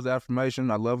love words of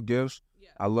affirmation. I love gifts.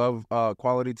 I love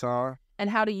quality time. And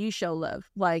how do you show love?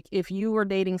 Like, if you were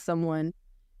dating someone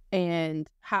And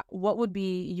what would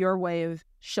be your way of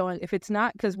showing, if it's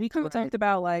not, because we kind of talked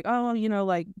about like, oh, you know,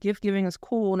 like gift giving is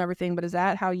cool and everything, but is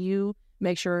that how you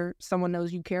make sure someone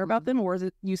knows you care about them, or is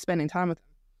it you spending time with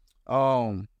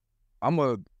them?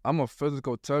 I'm a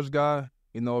physical touch guy.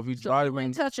 You know, if you driving, you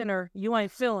ain't touching her, you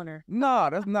ain't feeling her. Nah,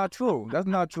 that's not true. That's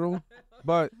not true.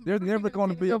 But there's never going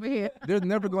to be over here. there's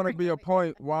never going to be a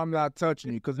point where I'm not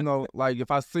touching you, because you know, like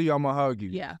if I see you, I'm gonna hug you.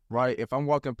 Yeah. Right. If I'm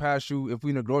walking past you, if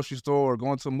we in a grocery store or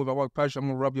going to a movie, I walk past you, I'm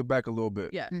gonna rub your back a little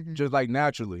bit. Yeah. Just like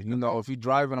naturally. You know, if you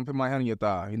driving, I'm putting my hand on your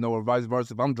thigh. You know, or vice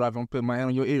versa. If I'm driving, I'm putting my hand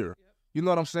on your ear. You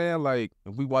know what I'm saying? Like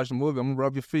if we watch the movie, I'm gonna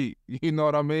rub your feet. You know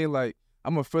what I mean? Like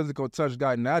I'm a physical touch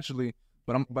guy naturally,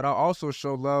 but I also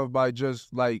show love by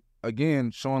just like,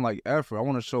 again, showing like effort. I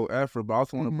want to show effort, but I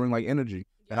also want to bring like energy.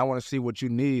 And I want to see what you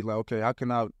need. Like, okay, how can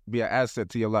I be an asset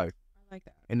to your life? I like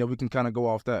that. And then we can kind of go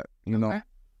off that, you know?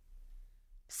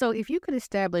 So if you could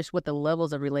establish what the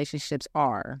levels of relationships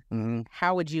are,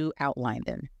 how would you outline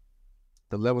them?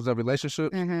 The levels of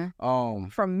relationship?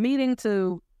 From meeting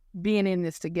to being in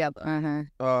this together.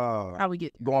 How we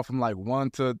get there? Going from like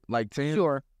 1 to like 10.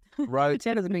 Sure. Right?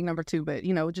 10 is a big number too, but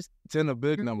you know, just 10 a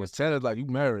big number. 10 is like you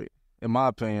married, in my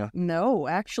opinion. no,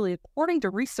 actually, according to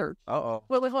research. Uh-oh.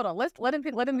 Wait, hold on. Let him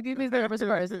give me the numbers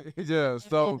first. Yeah,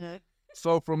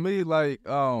 so for me, like,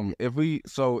 if we,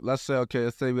 so let's say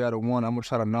we had a 1, I'm gonna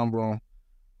try to number them.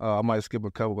 I might skip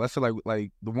a couple. Let's say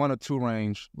like the 1 or 2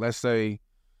 range. Let's say,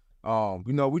 you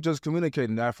know, we just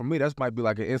communicating that. For me, that might be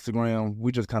like an Instagram.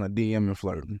 We just kind of DM and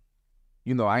flirting.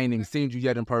 You know, I ain't even seen you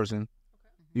yet in person.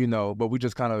 You know, but we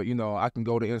just kind of, you know, I can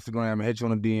go to Instagram and hit you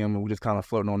on a DM and we just kind of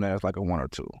flirting on that. It's like a 1 or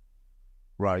 2.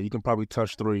 Right. You can probably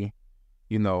touch 3,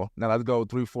 you know. Now let's go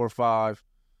 3, 4, 5.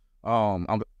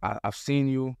 I've seen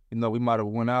you, you know, we might have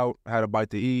went out, had a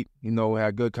bite to eat, you know,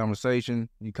 had good conversation.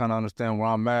 You kind of understand where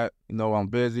I'm at. You know, I'm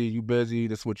busy, you busy.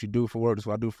 This is what you do for work. This is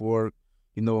what I do for work.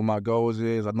 You know what my goals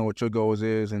is. I know what your goals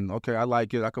is. And okay, I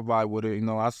like it. I can vibe with it. You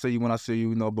know, I see you when I see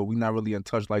you, you know, but we're not really in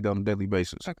touch like that on a daily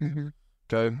basis.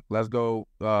 Okay. Let's go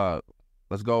back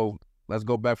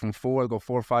from 4. Let's go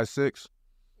 4, 5, 6.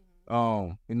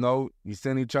 You know, you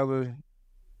send each other,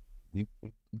 you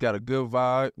got a good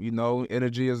vibe, you know,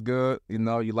 energy is good, you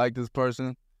know, you like this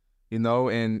person, you know,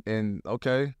 and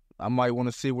okay, I might want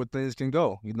to see where things can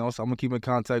go, you know, so I'm gonna keep in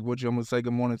contact with you. I'm gonna say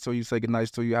good morning to you, say good night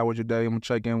to you, how was your day? I'm gonna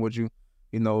check in with you.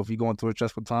 You know, if you're going through a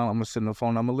stressful time, I'm gonna sit on the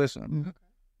phone, I'm gonna listen.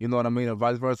 You know what I mean? And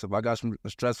vice versa. If I got a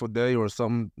stressful day or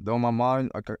something on my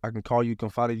mind, I can call you,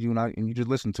 confide in you, and you just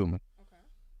listen to me.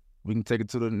 We can take it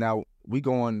to now we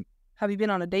going. Have you been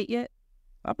on a date yet?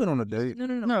 I've been on a date.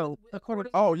 No.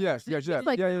 Oh, yes. It's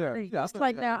like, it's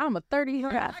like now I'm a 30.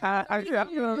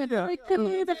 I've been on a date. I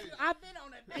know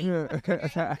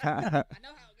how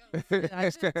it goes. I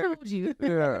just told you.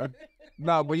 Yeah.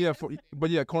 Nah, but yeah,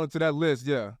 according to that list,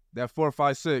 yeah, that 4,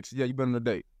 5, 6, yeah, you've been on a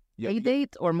date. Yeah, 8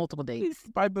 dates or multiple dates?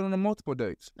 Probably been on multiple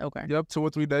dates. Okay. Yep, 2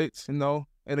 or 3 dates, you know.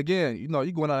 And again, you know,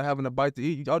 you going out having a bite to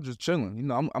eat, y'all just chilling. You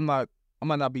know, I might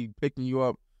not be picking you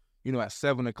up, you know, at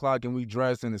 7 o'clock and we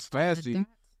dressed and it's fancy.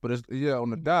 But it's, yeah,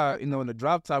 on the dot, you know, in the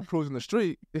drop top cruising the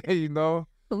street, you know.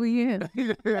 Oh, yeah.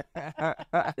 Did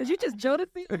you just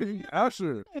Jodeci?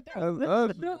 Usher. Oh,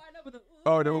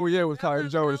 it was called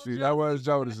Jodeci. That was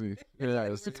Jodeci. Yeah.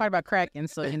 We're talking about cracking,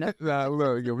 so, you know. Nah,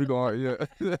 look, yeah, we going, yeah.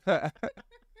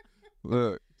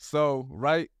 Look, so,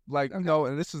 right, like, you know,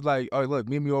 and this is like, oh, look,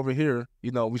 meet me over here.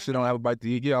 You know, we sit down and have a bite to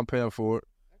eat. Yeah, I'm paying for it.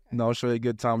 You know, I'll show you a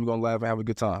good time. We're going to laugh and have a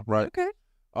good time, right? Okay.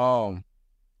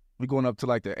 We going up to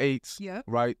like the 8s, yeah,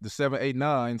 right? The 7, 8,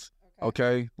 9s.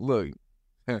 Okay, look,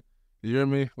 you hear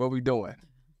me? What we doing?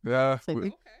 Yeah,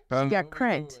 she got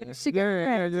cracked. She got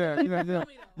cracked. Yeah.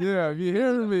 If you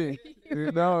hear me,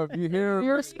 you know, if you hear me,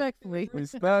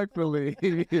 respectfully,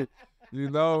 you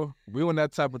know, we on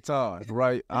that type of time,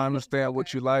 right? I understand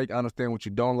what you like. I understand what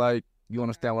you don't like. You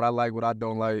understand what I like, what I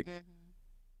don't like.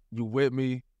 You with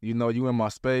me? You know, you in my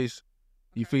space.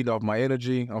 You feed off my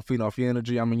energy. I'm feeding off your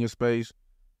energy. I'm in your space.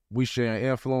 We sharing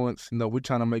influence. You know, we're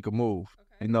trying to make a move.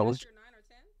 You know, that's your 9 or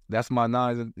 10? That's my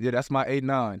 9s. Yeah, that's my 8,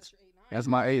 9s. That's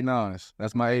my 8, 9s.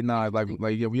 That's my 8, 9s.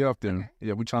 Like yeah, we up there. Okay.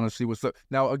 Yeah, we trying to see what's up.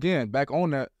 Now, again, back on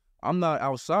that, I'm not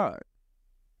outside.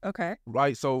 Okay.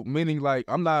 Right. So meaning like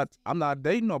I'm not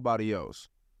dating nobody else.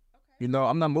 Okay. You know,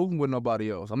 I'm not moving with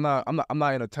nobody else. I'm not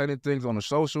entertaining things on the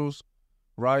socials.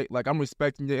 Right. Like I'm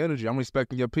respecting your energy. I'm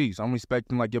respecting your peace. I'm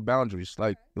respecting like your boundaries.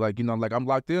 Like you know, like I'm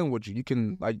locked in with you. You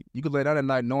can you can lay down at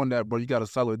night knowing that, bro, you got a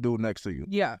solid dude next to you.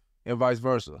 Yeah. And vice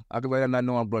versa. I can lay down at night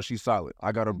knowing, bro, she's solid.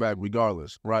 I got her back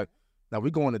regardless. Right. Now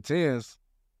we going to 10s.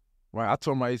 Right. I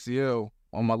tore my ACL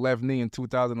on my left knee in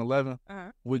 2011.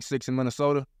 Week 6 in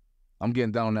Minnesota. I'm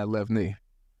getting down on that left knee.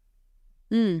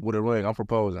 with a ring. I'm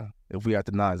proposing. If we at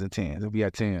the 9s and 10s, if we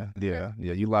at 10, yeah,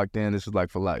 you locked in. This is like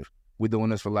for life. We doing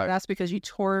this for life. That's because you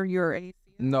tore your ACL.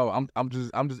 No, I'm just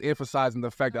emphasizing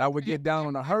the fact that I would get down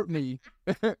on a hurt knee.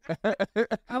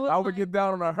 I would get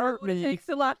down on a hurt knee. Takes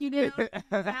to lock you down.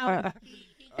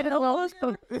 It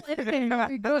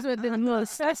goes with the little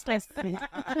suspect.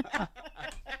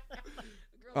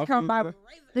 Come by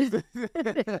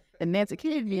and Nancy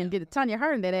Kennedy and get a Tanya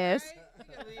Harding that ass.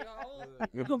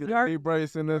 Get a knee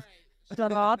brace in this.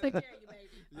 I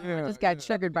just got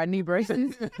triggered by knee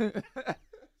braces.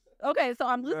 Okay, so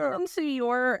I'm listening to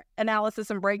your analysis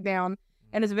and breakdown,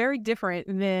 and it's very different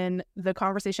than the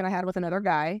conversation I had with another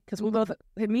guy, because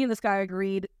me and this guy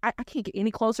agreed, I can't get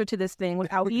any closer to this thing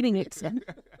without eating it.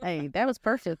 Hey, that was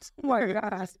perfect. Oh my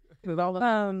gosh.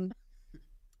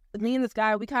 Me and this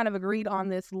guy, we kind of agreed on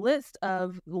this list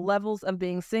of levels of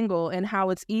being single and how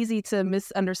it's easy to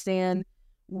misunderstand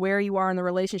where you are in the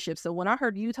relationship. So when I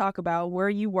heard you talk about where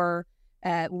you were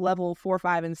at level 4,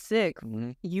 5, and 6,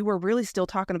 you were really still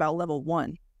talking about level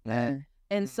 1.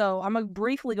 And so I'm going to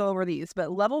briefly go over these.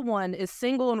 But level 1 is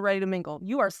single and ready to mingle.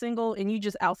 You are single and you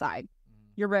just outside.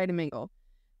 You're ready to mingle.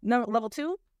 No, level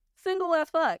 2, single as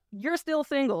fuck. You're still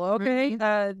single, okay?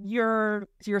 You're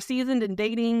seasoned in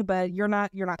dating, but you're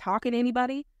not talking to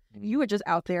anybody. You are just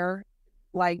out there,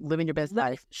 like, living your best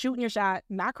life, shooting your shot,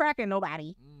 not cracking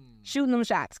nobody, shooting them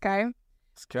shots, okay?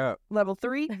 It's cap. Level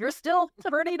 3, you're still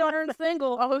pretty darn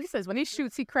single. Oh, he says when he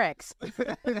shoots, he cracks.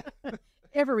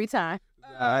 Every time.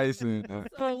 I see.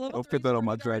 Don't put that on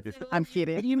my jacket. I'm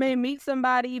kidding. You may meet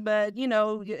somebody, but,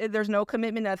 there's no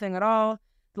commitment, nothing at all.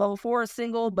 Level 4 is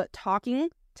single, but talking,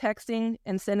 texting,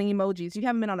 and sending emojis. You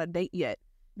haven't been on a date yet.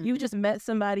 You've just met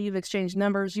somebody, you've exchanged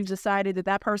numbers, you've decided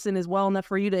that person is well enough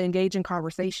for you to engage in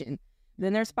conversation.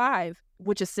 Then there's 5,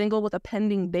 which is single with a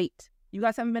pending date. You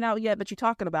guys haven't been out yet, but you're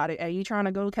talking about it. Are you trying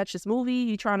to go catch this movie?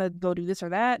 You trying to go do this or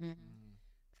that?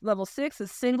 Level 6 is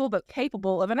single but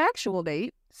capable of an actual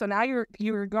date. So now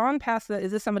you're gone past the,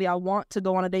 is this somebody I want to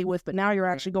go on a date with, but now you're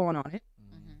actually going on it.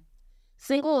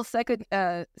 Single is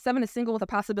 7 is single with a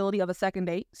possibility of a second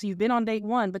date. So you've been on date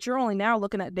 1, but you're only now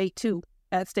looking at date 2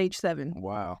 at stage 7.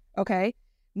 Wow. Okay.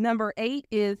 Number 8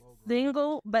 is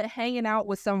single but hanging out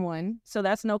with someone. So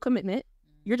that's no commitment.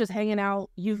 You're just hanging out.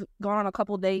 You've gone on a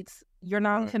couple dates. You're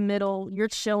non-committal. You're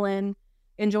chilling,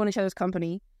 enjoying each other's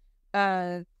company.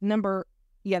 That was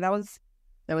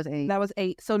 8. That was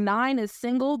 8. So 9 is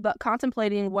single, but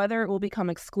contemplating whether it will become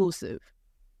exclusive.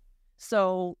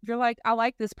 So you're like, I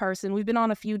like this person. We've been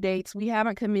on a few dates. We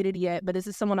haven't committed yet, but this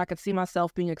is someone I could see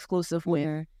myself being exclusive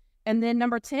with. And then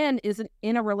number 10 is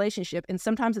in a relationship. And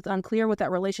sometimes it's unclear what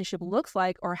that relationship looks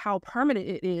like or how permanent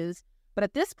it is. But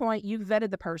at this point, you've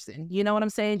vetted the person. You know what I'm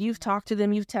saying? You've talked to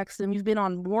them. You've texted them. You've been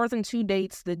on more than 2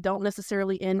 dates that don't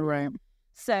necessarily end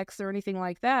sex or anything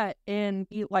like that. And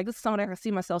this is someone I can see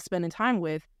myself spending time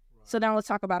with. So now let's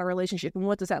talk about a relationship and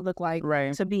what does that look like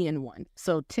to be in one.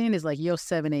 So 10 is like your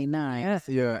 7, 8, 9.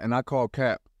 Yeah, and I call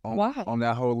cap on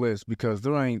that whole list because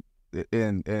there ain't,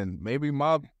 and maybe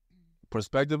my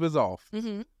perspective is off,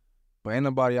 but ain't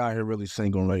nobody out here really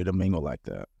single and ready to mingle like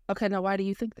that. Okay, now why do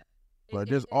you think that? But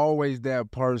there's always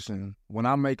that person. When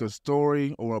I make a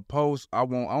story or a post, I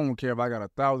don't care if I got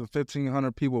 1,000,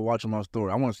 1,500 people watching my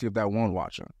story. I want to see if that one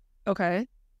watching. Okay.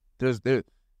 There's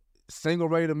single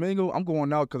ready to mingle. I'm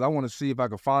going out because I want to see if I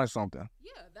can find something.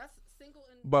 Yeah, that's single.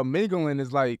 But mingling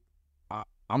is like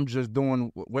I'm just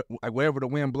doing wherever the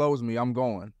wind blows me. I'm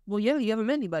going. Well, yeah, you haven't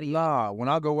met anybody yet. Nah, when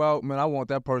I go out, man, I want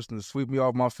that person to sweep me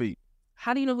off my feet.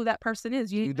 How do you know who that person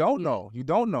is? You don't know. You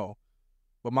don't know.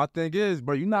 But my thing is,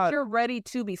 bro, you're ready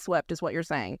to be swept is what you're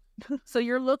saying. So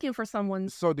you're looking for someone.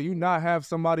 So do you not have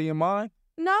somebody in mind?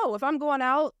 No, if I'm going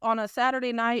out on a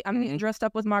Saturday night, I'm getting dressed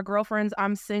up with my girlfriends,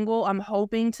 I'm single, I'm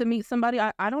hoping to meet somebody.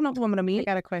 I don't know who I'm going to meet. I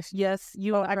got a question. Yes,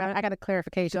 I got a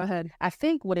clarification. Go ahead. I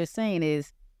think what it's saying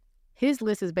is his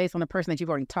list is based on the person that you've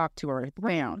already talked to or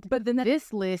found. But then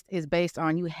this list is based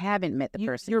on you haven't met the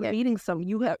person You're yet. meeting some.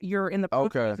 You're in the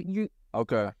Okay.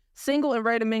 Okay. Single and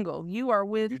ready to mingle. You are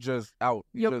with You just out.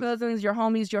 your cousins, your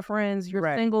homies, your friends. You're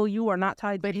single. You are not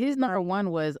tied. But his number 1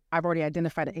 was I've already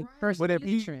identified a person. But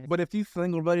if he's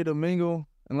single ready to mingle,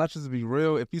 and let's just be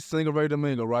real, if he's single ready to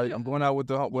mingle, right? I'm going out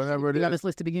with whatever it is. You got this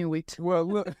list to begin with. Well,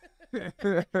 look.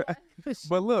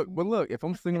 but look. If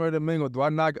I'm single ready to mingle, do I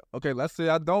not? Okay, let's say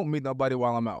I don't meet nobody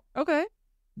while I'm out. Okay.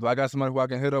 Do I got somebody who I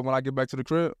can hit up when I get back to the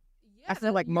crib? I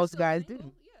feel like most guys do.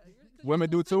 Women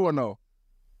do too, or no?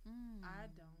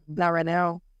 Not right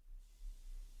now.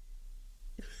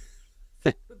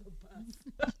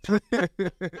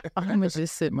 I'm gonna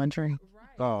just sip my drink.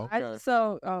 Oh, okay.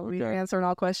 We're answering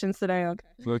all questions today. Okay.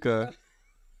 Okay.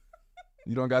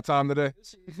 You don't got time today?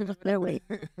 No way.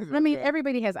 I mean,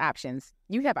 everybody has options.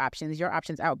 You have options. Your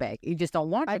options Outback. You just don't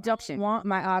want. I don't want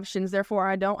my options, therefore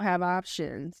I don't have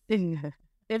options.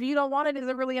 If you don't want it, is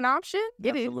it really an option?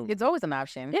 It is. Absolutely. It's always an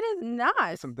option. It is not.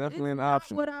 It's definitely It's an not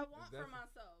option. what I want for myself.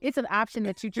 It's an option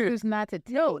that you choose not to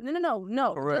take. No.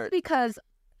 Correct. Just because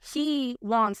he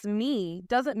wants me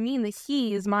doesn't mean that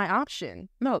he is my option.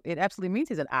 No, it absolutely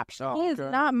means it's an option. Oh, He is okay.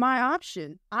 not my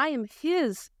option. I am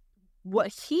his, what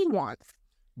he wants.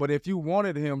 But if you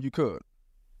wanted him, you could.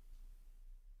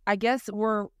 I guess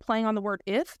we're playing on the word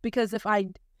if, because if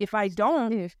I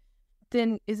don't,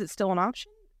 then is it still an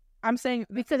option? I'm saying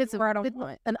Because it's where I don't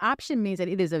want. an option means that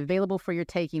it is available for your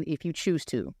taking if you choose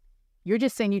to. You're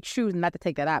just saying you choose not to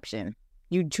take that option.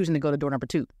 You choosing to go to door number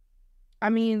 2.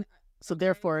 I mean, So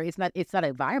therefore, it's not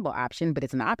a viable option, but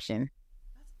it's an option.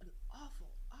 that's an awful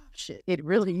option. It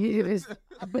really is.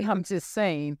 But I'm just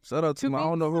saying. Shout out to him. I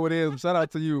don't know who it is. But shout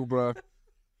out to you, bro.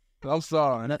 I'm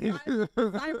sorry.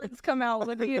 Sirens come out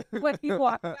when he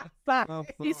walks outside. I'm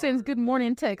He sorry. sends good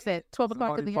morning text at 12 o'clock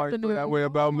in Somebody the probably feel afternoon. that way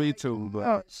about me too, but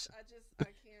Oh, I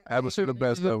can't. happens to the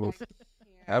best of us.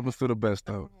 Happens to the best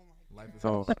of us. Life is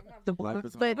hard. Life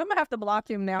is But I'm gonna have to block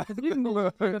him now because we've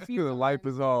moved a few times. Life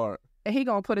is hard. And he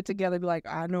gonna put it together, be like,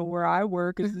 I know where I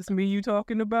work. Is this me you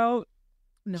talking about?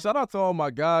 No. Shout out to all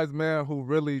my guys, man, who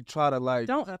really try to like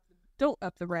Don't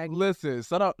up the rag. listen.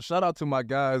 Shout out to my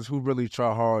guys who really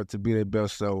try hard to be their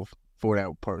best self for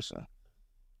that person.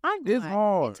 It's It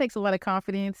hard. takes a lot of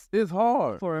confidence It's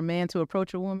hard. for a man to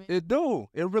approach a woman. It do.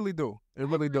 It really do. It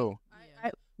really do.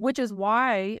 Which is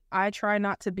why I try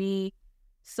not to be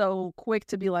so quick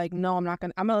to be like, no, I'm not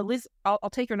gonna. I'm gonna at least I'll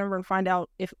take your number and find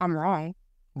out if I'm wrong.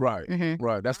 Right. Mm-hmm.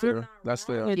 Right. That's fair. That's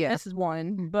fair. Yeah. This is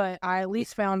one, but I at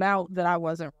least found out that I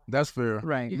wasn't. That's fair.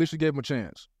 Right. At least you gave him a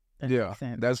chance. That Yeah. makes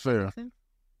sense. That's fair. Makes sense.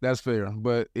 That's fair.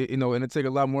 But and it take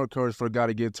a lot more courage for a guy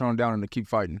to get turned down and to keep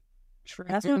fighting.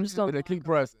 That's what I'm just And gonna. to keep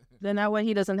pressing. Then that way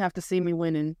he doesn't have to see me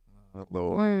winning.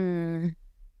 Lord.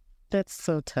 That's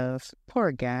so tough.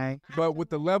 Poor guy. But with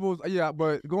the levels, yeah.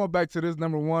 But going back to this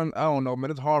number one, I don't know,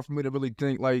 man. It's hard for me to really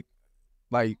think like,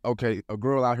 okay, a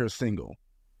girl out here single.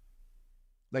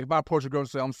 Like if I approach a girl and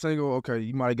say I'm single, okay,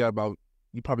 you probably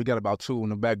got about 2 in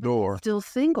the back door. Still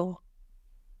single.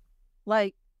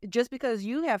 Like just because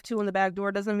you have 2 in the back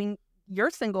door doesn't mean you're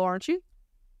single, aren't you?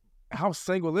 How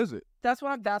single is it? That's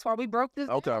why we broke this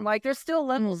Okay. down. Like there's still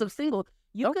levels of single.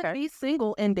 You could Okay. be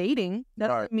single and dating. That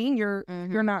doesn't Right. mean you're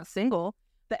Mhm. not single.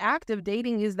 The act of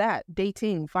dating is that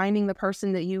dating, finding the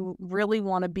person that you really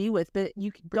want to be with. But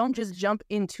you don't just jump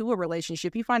into a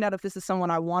relationship. You find out if this is someone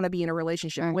I want to be in a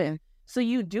relationship Mhm. with. So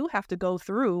you do have to go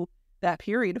through that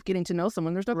period of getting to know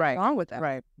someone. There's nothing Right. wrong with that.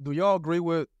 Right. Do y'all agree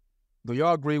with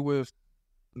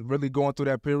really going through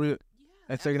that period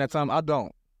and taking that time? I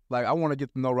don't. Like I want to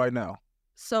get to know right now.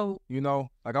 So You know,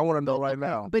 like I want to know right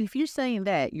now. But if you're saying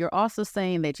that, you're also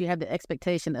saying that you have the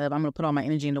expectation of I'm going to put all my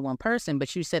energy into one person.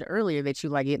 But you said earlier that you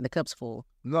like getting the cups full.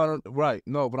 No, right.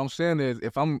 No, what I'm saying is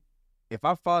if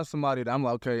I find somebody that I'm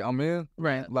like, okay, I'm in,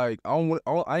 Right. like I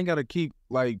ain't gotta keep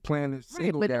like playing this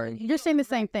single But game. you're saying the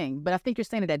same thing, but I think you're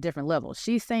saying it at different levels.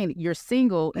 She's saying you're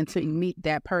single until you meet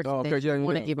that person Oh, okay, that you yeah,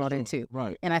 want to yeah, get for on sure. into.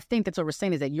 Right. And I think that's what we're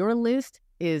saying is that your list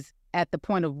is at the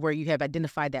point of where you have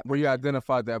identified that. Where you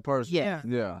identified that person. Yeah.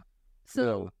 Yeah.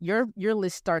 So your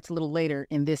list starts a little later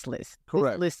in this list.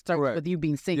 Correct, This list starts correct. with you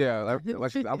being single. Yeah.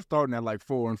 Like I'm starting at like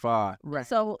 4 and 5. Right.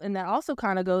 So, and that also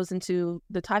kind of goes into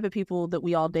the type of people that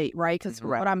we all date, right? Because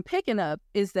Right. what I'm picking up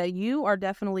is that you are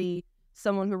definitely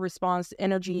someone who responds to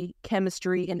energy,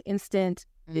 chemistry, and instant.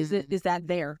 Is that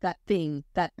there, that thing,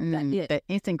 that it? that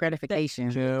instant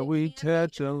gratification? Can we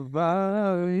catch a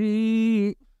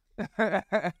vibe?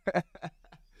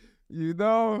 You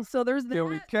know? So there's that. Can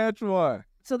we catch one?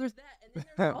 So there's that, and then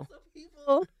there's also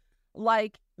people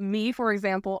like me, for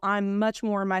example. I'm much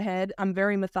more in my head. I'm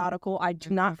very methodical. I do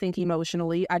not think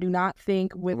emotionally. I do not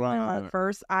think with my Right. heart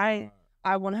first. I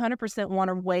 100% want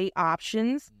to weigh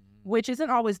options, which isn't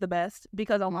always the best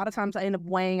because a lot of times I end up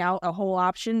weighing out a whole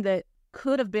option that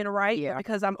could have been right Yeah.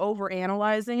 because I'm over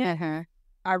analyzing it. Uh-huh.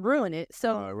 I ruin it.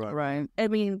 So Right. Right. I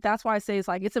mean, that's why I say it's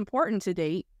like it's important to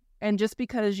date. And just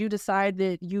because you decide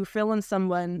that you're feeling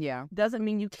someone Yeah. doesn't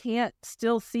mean you can't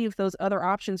still see if those other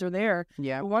options are there.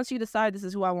 Yeah. But once you decide this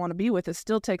is who I want to be with, it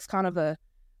still takes kind of an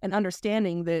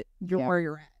understanding that you're Yeah. where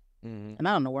you're at. Mhm. And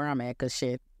I don't know where I'm at because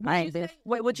shit. I ain't been.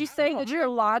 Wait, would you say that you're a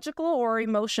logical or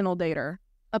emotional dater?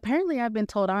 Apparently, I've been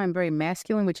told I am very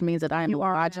masculine, which means that I am You a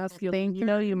are logical masculine. thinker. You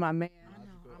know you my man.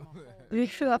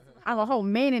 I'm a whole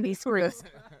man in these scripts.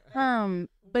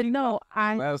 But no,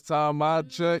 Last time I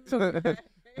checked.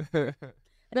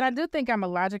 But I do think I'm a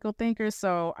logical thinker,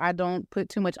 so I don't put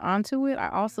too much onto it. I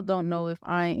also don't know if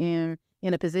I am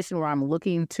in a position where I'm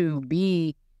looking to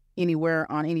be anywhere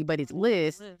on anybody's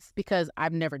list because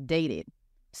I've never dated.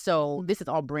 So this is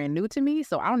all brand new to me.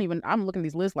 So I'm looking at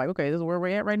these lists like, okay, this is where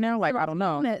we're at right now. Like, I don't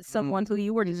know. Met someone who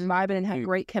you were just vibing and had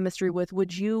great chemistry with.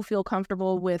 Would you feel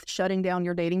comfortable with shutting down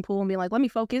your dating pool and be like, let me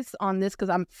focus on this because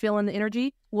I'm feeling the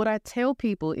energy? What I tell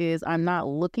people is I'm not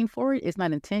looking for it. It's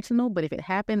not intentional, but if it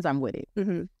happens, I'm with it.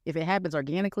 Mm-hmm. If it happens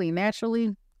organically,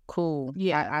 naturally, cool.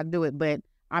 Yeah. I do it. But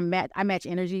I match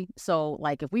energy. So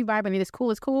like if we vibe and it's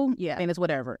cool. Yeah. And it's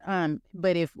whatever.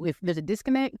 But if there's a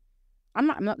disconnect, I'm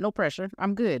not no pressure.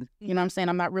 I'm good. You know what I'm saying?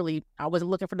 I wasn't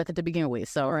looking for nothing to begin with.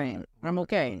 So I'm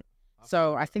okay.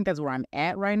 So I think that's where I'm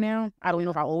at right now. I don't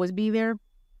know if I'll always be there.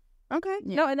 Okay.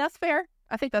 Yeah. No, and that's fair.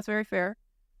 I think that's very fair.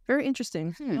 Very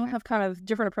interesting. You don't have kind of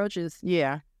different approaches.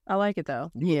 Yeah. I like it though.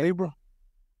 You a Libra?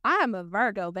 I'm a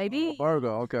Virgo, baby.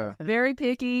 Virgo, okay. Very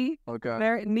picky. Okay.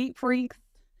 Very neat freaks.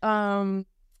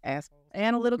 Asshole.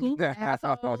 Analytical. Yeah.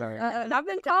 Assholes. And I've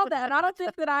been called that. And I don't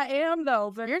think that I am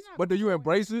though. But But do you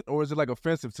embrace it or is it like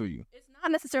offensive to you? it's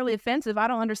not necessarily offensive. I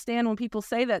don't understand when people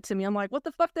say that to me. I'm like, what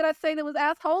the fuck did I say that was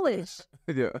asshole-ish?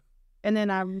 Yeah. And then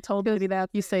I'm told to that.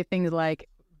 You say things like,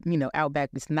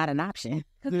 Outback is not an option.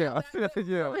 Yeah.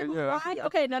 Yeah. Why?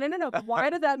 Okay, no.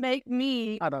 Why did that make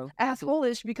me I don't.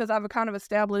 asshole-ish? Because I've kind of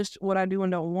established what I do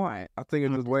and don't want. I think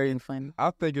it's the way. Fun.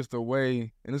 I think it's the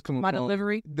way, and it's coming My from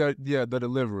delivery. the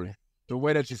delivery, the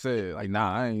way that you say it. Like,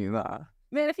 nah, I ain't nah.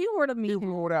 Man, if you were to meet You him,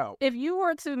 ruled out.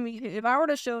 if I were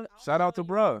to show, Shout out to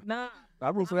bruh. nah, I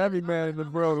root for every man in the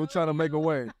world who's trying to make a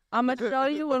way. I'm gonna show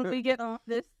you when we get on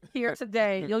this here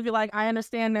today. You'll be like, I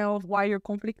understand now why you're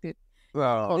conflicted.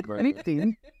 Oh, man.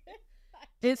 Anything.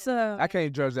 It's I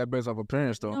can't judge that based off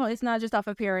appearance though. no, it's not just off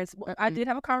appearance. I did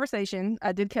have a conversation.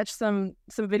 I did catch some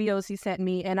videos he sent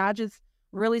me, and I just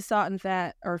really thought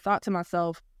to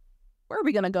myself, where are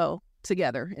we gonna go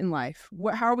together in life?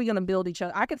 How are we gonna build each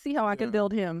other? I could see how I could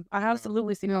build him. I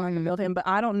absolutely see how I can build him, but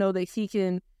I don't know that he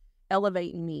can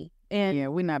elevate me. And Yeah,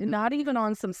 we're not. even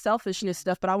on some selfishness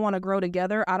stuff, but I want to grow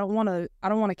together. I don't want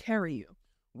to carry you.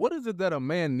 What is it that a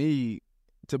man need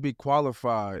to be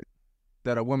qualified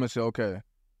that a woman say, okay?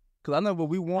 Because I know what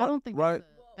we want, I don't think right?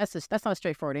 that's not a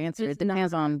straightforward answer. It's It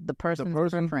depends on the person's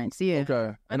preference. Yeah.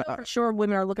 Okay. I know for sure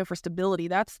women are looking for stability.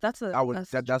 That's that's where I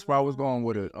was going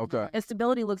with it. Okay. And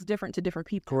stability looks different to different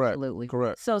people. Correct. Absolutely.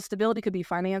 Correct. So stability could be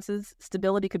finances.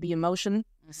 Stability could be emotion.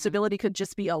 Stability could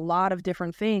just be a lot of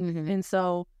different things. Mhm. And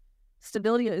so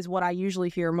stability is what I usually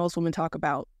hear most women talk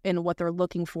about and what they're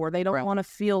looking for. They don't Right. want to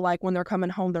feel like when they're coming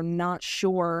home, they're not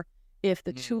sure if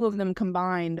the two of them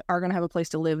combined are going to have a place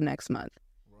to live next month.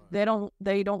 They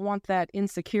don't want that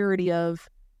insecurity of,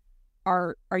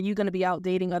 are you going to be out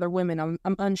dating other women? I'm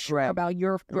unsure Right. about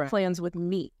your Right. plans with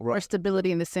me. Or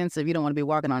stability in the sense of you don't want to be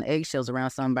walking on eggshells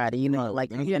around somebody. Right.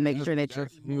 Like you make sure that you're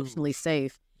That's huge. emotionally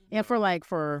safe. And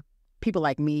for people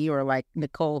like me or like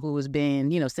Nicole, who has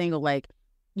been single, like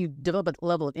you develop a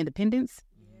level of independence.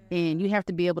 And you have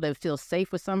to be able to feel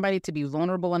safe with somebody to be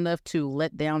vulnerable enough to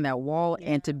let down that wall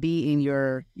and to be in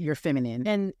your feminine.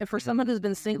 And for someone who's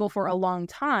been single for a long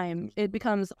time, it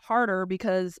becomes harder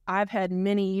because I've had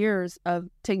many years of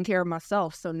taking care of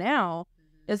myself. So now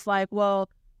it's like, well,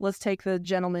 let's take the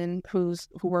gentleman who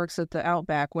works at the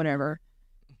Outback, whatever.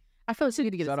 I feel like you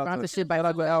need to get a sponsorship by Shout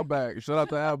out to Outback. Shout out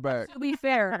to Outback. To be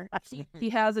fair,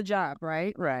 he has a job,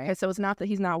 right? Right. Okay, so it's not that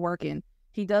he's not working.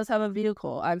 He does have a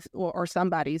vehicle. Or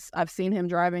somebody's. I've seen him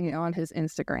driving it on his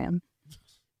Instagram.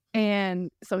 And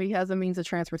so he has a means of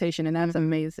transportation, and that's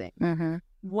amazing. Mm-hmm.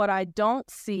 What I don't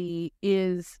see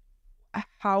is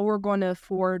how we're going to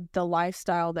afford the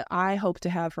lifestyle that I hope to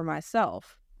have for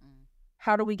myself.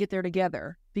 How do we get there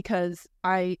together? Because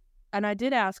I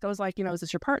did ask, I was like, is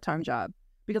this your part-time job?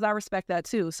 Because I respect that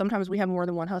too. Sometimes we have more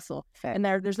than one hustle. And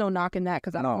there's no knocking that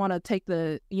because I don't want to take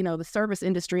the service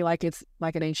industry like it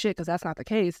ain't shit, because that's not the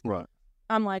case. Right.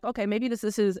 I'm like, okay, maybe this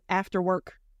is after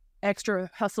work, extra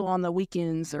hustle on the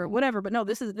weekends or whatever. But no,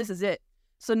 this is it.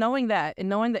 So knowing that and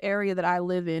knowing the area that I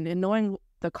live in and knowing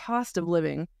the cost of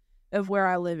living of where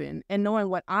I live in and knowing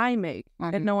what I make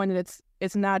and knowing that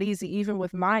it's not easy even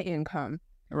with my income.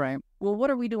 Right. Well, what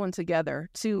are we doing together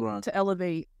to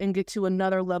elevate and get to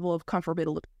another level of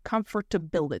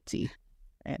comfortability?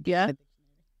 Yeah.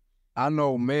 I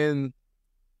know men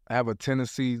have a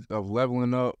tendency of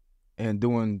leveling up and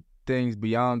doing things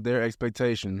beyond their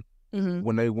expectation Mm-hmm.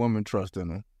 when they woman trust in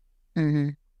them. Mm-hmm.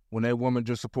 When they woman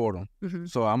just support them. Mm-hmm.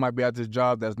 So I might be at this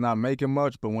job that's not making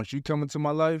much, but once you come into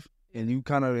my life and you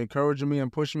kind of encouraging me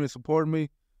and pushing me and supporting me,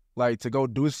 like to go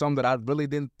do something that I really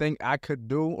didn't think I could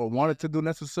do or wanted to do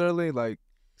necessarily, like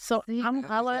So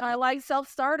I like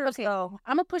self-starters, though.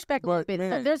 I'm gonna push back a little But, bit. So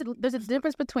man. there's a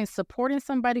difference between supporting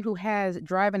somebody who has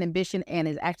drive and ambition and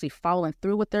is actually following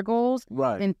through with their goals,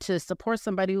 Right. and to support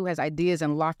somebody who has ideas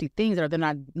and lofty things that they're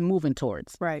not moving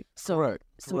towards. Right. So Correct.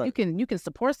 so Correct. you can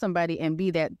support somebody and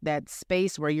be that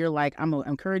space where you're like, I'm gonna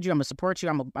encourage you, I'm gonna support you,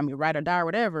 I'm gonna ride or die or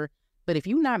whatever. But if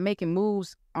you're not making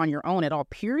moves on your own at all,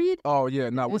 period, Oh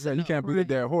yeah, no, what's that? You can't beat a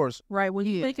dead horse. Right. When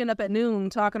you're waking up at noon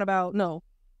talking about,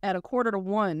 at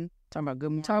 1:45, talking about good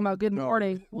morning, talking about good No.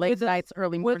 morning, late with a, nights,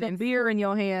 early with a mornings. beer in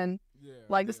your hand,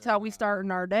 like this is how we start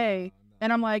in our day.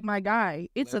 And I'm like, my guy,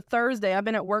 it's a Thursday. I've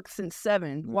been at work since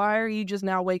 7. Why are you just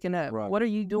now waking up? Right. What are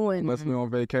you doing? Unless we're on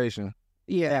vacation.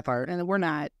 Yeah, that part. and we're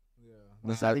not.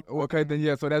 That's not, okay, then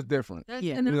yeah, so that's different. Yeah.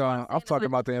 And You then know, I'm talking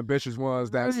about the ambitious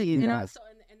ones. That's Right. you know, guys. so,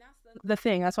 and that's the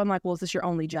thing. That's why I'm like, well, is this your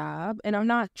only job? And I'm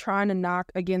not trying to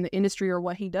knock again the industry or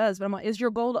what he does, but I'm like, is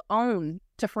your goal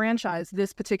to franchise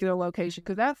this particular location?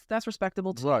 Because that's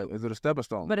respectable too. Right. Is it a stepping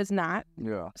stone? But it's not.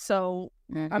 yeah. So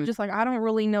Mhm. I'm just like, I don't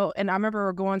really know. And I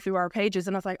remember going through our pages,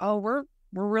 and I was like, oh, we're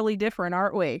really different,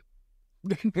 aren't we?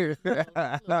 Look,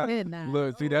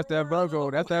 see, that's that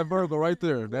Virgo. That's that Virgo right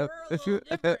there.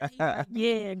 That,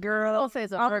 Yeah, girl. Don't say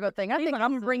it's a Virgo thing. I think I'm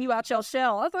gonna bring you out your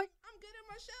shell. I was like, I'm good in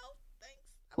my shell.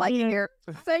 Thanks. Like here,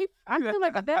 safe. I feel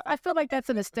like that. I feel like that's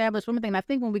an established woman thing. And I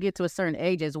think when we get to a certain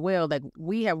age as well, like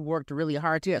we have worked really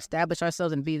hard to establish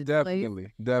ourselves and be the place.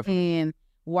 definitely. And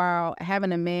while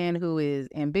having a man who is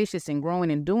ambitious and growing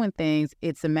and doing things,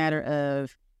 it's a matter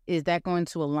of, is that going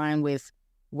to align with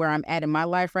where I'm at in my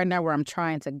life right now, where I'm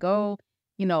trying to go?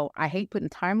 You know, I hate putting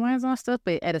timelines on stuff,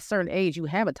 but at a certain age, you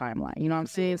have a timeline. You know what I'm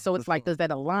saying? So it's like, does that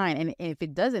align? And if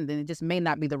it doesn't, then it just may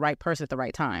not be the right person at the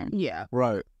right time. Yeah.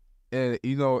 Right. And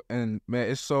you know, and man,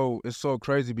 it's so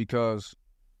crazy because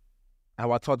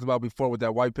how I talked about before with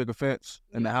that white picket fence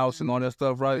and the house and all that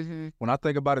stuff, right? Mm-hmm. When I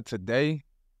think about it today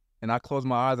and I close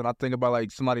my eyes and I think about like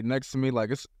somebody next to me,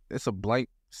 like it's a blank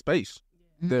space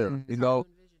there. Mm-hmm. You know,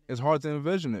 it's hard to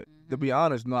envision it. To be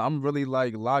honest, no, I'm really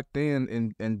like locked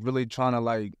in and really trying to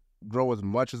like grow as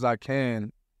much as I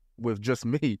can with just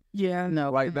me Yeah.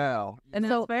 No, right now. And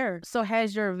So- that's fair. So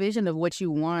has your vision of what you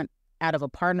want out of a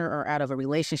partner or out of a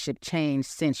relationship changed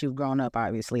since you've grown up,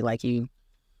 obviously? Like you...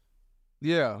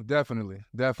 Yeah, definitely.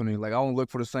 Like I don't look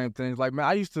for the same things. Like man,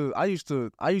 I used to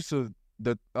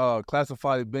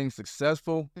classify being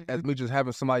successful as me just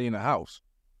having somebody in the house.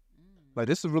 Like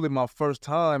this is really my first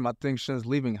time, I think, since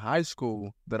leaving high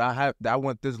school that I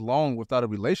went this long without a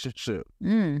relationship.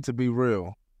 To be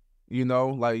real, you know,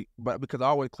 like, but because I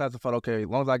always classified, okay, as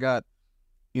long as I got,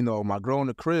 you know, my girl in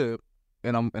the crib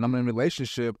and I'm in a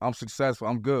relationship, I'm successful,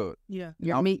 I'm good. Yeah.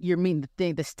 You're meeting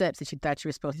the steps that you thought you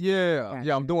were supposed to.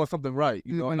 Yeah, I'm doing something right,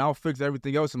 you know, and I'll fix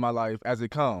everything else in my life as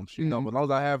it comes, you know. But as long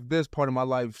as I have this part of my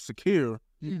life secure,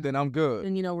 then I'm good.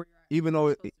 And you know where Even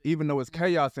though it's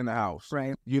chaos in the house,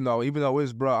 Right. you know, even though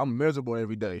it's, bro, I'm miserable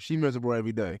every day. She miserable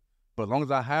every day. But as long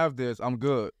as I have this, I'm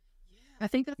good. I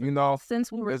think that's You know,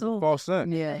 since we were it's a little. false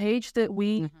sense. Yeah. The age that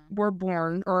we were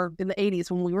born, or in the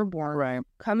 80s when we were born, Right.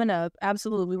 coming up,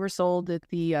 absolutely, we were sold that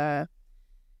the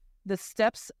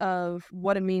steps of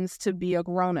what it means to be a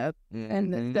grown up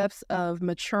and the steps of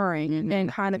maturing and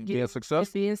kind of Being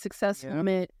successful. being successful Yeah.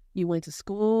 meant you went to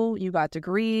school, you got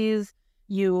degrees,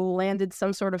 you landed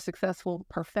some sort of successful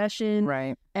profession,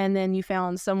 Right. and then you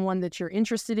found someone that you're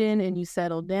interested in, and you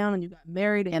settled down, and you got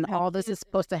married, And you had all this is kids.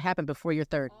 supposed to happen before you're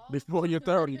 30. Before you're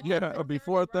 30. Yeah,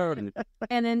 before 30.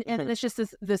 and then it's just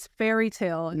this fairy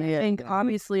tale. And I Yeah. think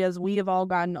obviously as we have all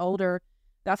gotten older,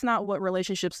 that's not what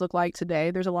relationships look like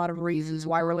today. There's a lot of reasons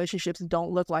why relationships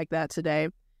don't look like that today.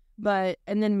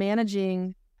 And then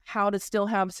managing how to still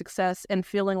have success and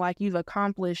feeling like you've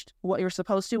accomplished what you're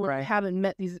supposed to, or Right. haven't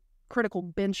met these critical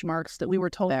benchmarks that we were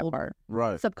told That part.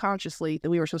 Right. subconsciously that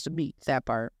we were supposed to meet. That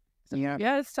part. Yeah.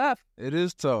 Yeah, it's tough. It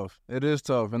is tough.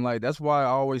 And like, that's why I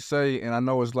always say, and I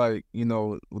know it's like, you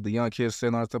know, with the young kids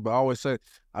saying all that stuff, but I always say,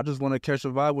 I just want to catch a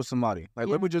vibe with somebody. Like,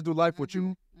 let me just do life with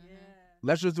you.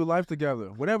 Let's just do life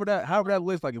together. However that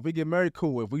looks like. If we get married,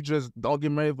 cool. If we just don't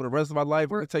get married for the rest of our life,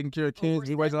 we're taking care of kids,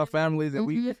 we raising our families, and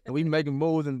we making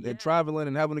moves and traveling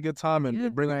and having a good time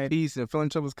and bringing peace and filling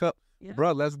each other's cup. Yeah.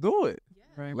 Bro, let's do it.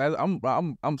 Right.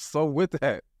 I'm so with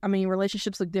that. I mean,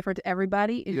 relationships look different to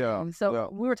everybody. Yeah, And so yeah.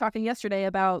 we were talking yesterday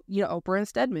about, Oprah and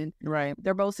Stedman. Right.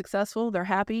 They're both successful. They're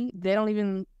happy. They don't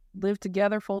even live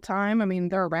together full time. I mean,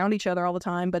 they're around each other all the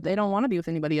time, but they don't want to be with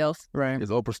anybody else. Right. Is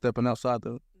Oprah stepping outside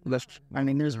the? I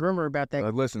mean, there's rumor about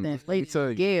that. Listen, That let me lady tell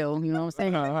you. Gail, you know what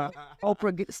I'm saying?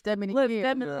 Oprah stepping in Look, Gail.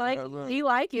 Stedman's like, he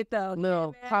like it though.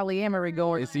 Little polyamory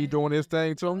going. Is he doing his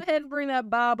thing Go too? ahead and bring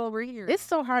that Bob over here. It's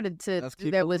so hard to Let's do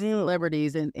keep that it with real.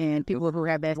 celebrities and people who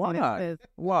have that. Why?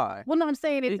 Why? Well, no, I'm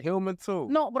saying He's it's human too.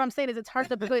 no. What I'm saying is it's hard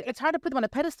to put them on a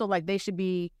pedestal like they should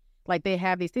be, like they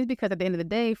have these things, because at the end of the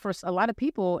day, for a lot of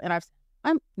people, and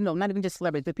I'm not even just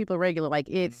celebrities, but people regular, like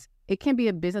it can be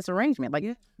a business arrangement, like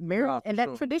marriage, Yeah, and that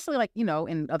sure. traditionally, like in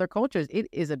other cultures, it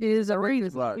is a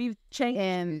reason. Right. We've changed.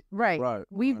 and Right.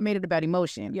 we've made it about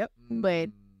emotion. Yep. But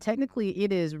technically,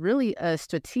 it is really a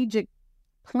strategic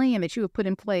plan that you have put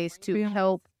in place to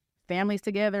help families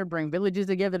together, bring villages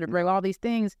together, to bring all these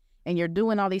things, and you're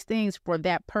doing all these things for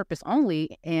that purpose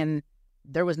only. And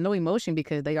there was no emotion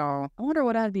because they all, I wonder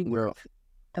what I'd be Well. worth.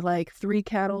 Like 3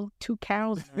 cattle, 2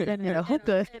 cows and a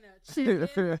hookah,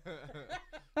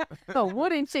 a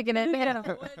wooden chicken, and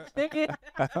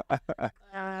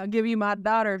I'll give you my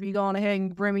daughter if you go on ahead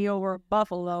and bring me over a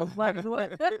buffalo. Like,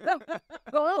 what?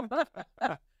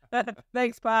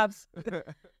 Thanks, Pops.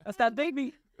 That's that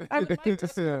baby. I would like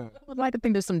to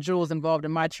think there's some jewels involved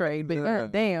in my trade, but Yeah.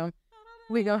 damn,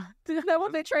 we go. Is that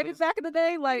what they traded back in the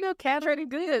day? Like, Cattle traded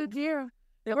good. Yeah.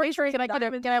 They Or traded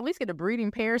can I at least get a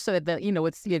breeding pair so that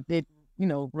it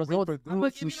results.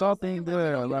 Produce something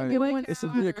there, like it's a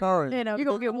reoccurring. You're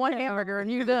gonna get one hamburger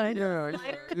and you're done. Yeah.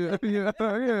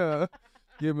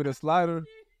 Give me the slider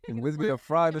and whisk me a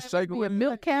fried and shake Be a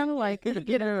milk cow, like get a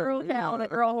girl cow. The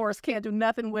girl horse can't do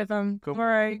nothing with them. Come All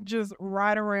right, just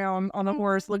ride around on the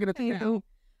horse, looking at the cow.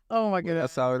 Oh my goodness,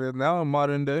 That's how it is now in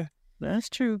modern day. that's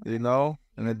true. In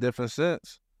a different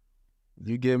sense.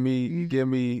 You give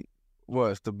me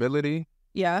what, stability?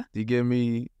 Yeah. You give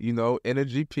me,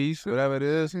 energy, peace, whatever it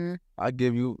is. Mhm. I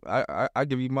give you my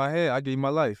head. I give you my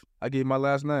life. I give you my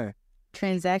last name.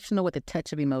 Transactional with a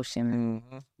touch of emotion.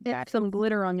 Got some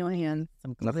glitter on your hand.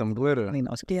 Not some glitter.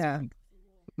 Yeah.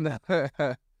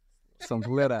 Some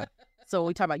glitter. So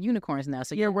we talk about unicorns now.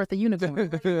 So you're worth a unicorn.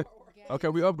 Okay,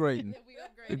 we upgrading.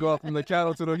 We go from the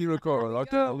cattle to the unicorn.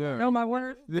 Okay, yeah. Know my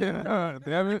word. Yeah,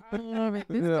 damn it. This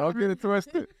Yeah, I'll get it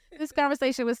twisted. This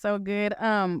conversation was so good.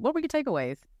 What were your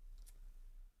takeaways?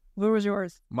 What was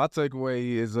yours? My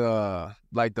takeaway is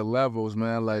like the levels,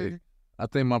 man. Like I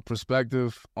think my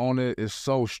perspective on it is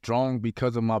so strong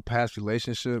because of my past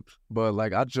relationships. But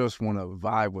like I just want to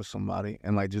vibe with somebody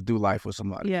and like just do life with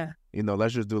somebody. Yeah.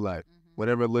 Let's just do life.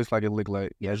 Whatever it looks like,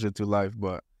 let's just do life.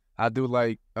 But I do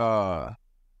like the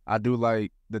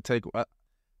take.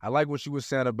 I like what you were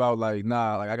saying about like,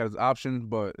 nah, like I got his option,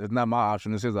 but it's not my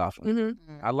option, it's his option.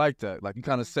 Mm-hmm. I like that. Like you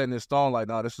kind of setting in stone, like,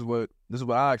 nah, this is what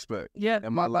I expect Yeah.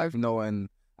 in my life, and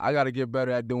I got to get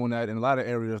better at doing that in a lot of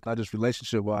areas, not just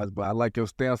relationship wise, but I like your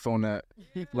stance on that.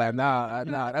 Like, nah,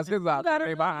 that's his option.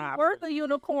 Ain't my option. Worth a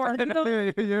unicorn.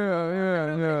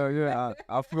 Yeah.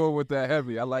 I feel with that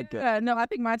heavy. I like that. Yeah, no, I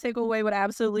think my takeaway would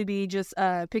absolutely be just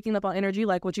picking up on energy,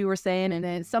 like what you were saying. And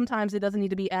then sometimes it doesn't need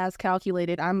to be as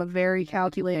calculated. I'm a very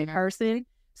calculated person.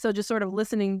 So just sort of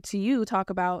listening to you talk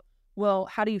about, well,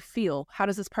 how do you feel? How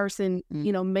does this person,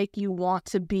 make you want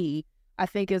to be? I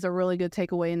think is a really good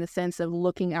takeaway in the sense of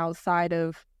looking outside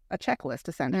of a checklist,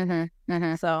 essentially.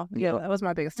 So, yeah, that was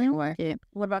my biggest takeaway. Yeah.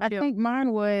 What about I you? think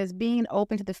mine was being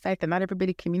open to the fact that not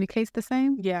everybody communicates the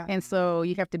same. Yeah. And so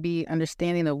you have to be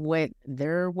understanding of what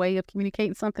their way of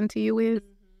communicating something to you is,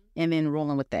 and then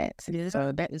rolling with that. Yeah.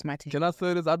 So that is my take. Can I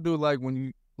say this? I do like when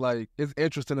you, like, it's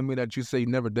interesting to me that you say you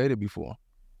never dated before.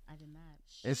 I did not.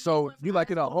 And so you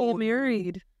like it a whole,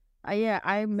 married.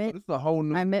 I met it's a whole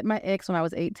new, I met my ex when I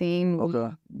was 18. Okay.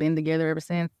 We've been together ever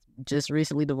since. Just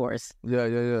recently divorced. yeah.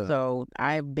 So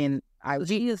we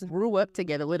grew up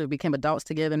together, literally became adults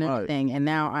together and Right. everything. And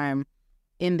now I'm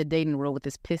in the dating world with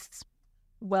this piss.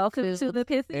 Welcome to the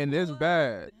Pissy. And it's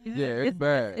bad. Yeah, it's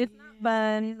bad. It's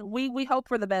fun. We hope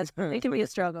for the best. It can be a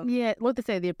struggle. Yeah, what they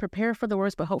say, they prepare for the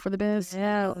worst but hope for the best.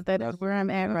 Yeah. That is where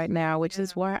I'm at right now, which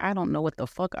is why I don't know what the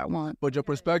fuck I want. But your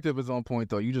perspective is on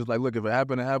point, though. You just like, look, if it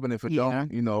happened, it happened. If it Yeah.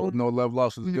 don't, no love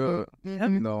lost is good.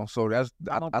 So that's,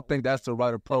 I think that's the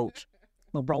right approach.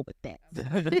 We'll roll with that.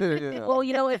 Yeah. Well,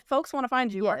 if folks want to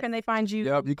find you, where can they find you?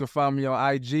 Yep, you can find me on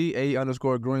IG,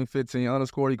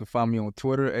 A_Green15_. You can find me on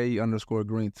Twitter,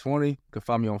 A_Green20. You can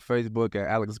find me on Facebook at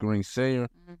Alex Green Senior.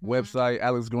 Website,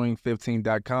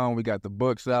 AlexGreen15.com. We got the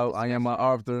books out. I am my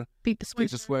author. Peep the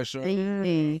Speech switch. of Sweatshirt.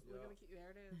 Hey.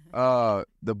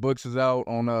 The books is out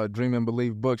on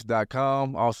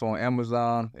dreamandbelievebooks.com, also on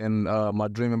Amazon, and my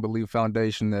Dream and Believe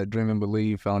Foundation at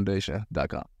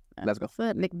dreamandbelievefoundation.com. Let's go. What's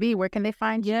up, Nick B? Where can they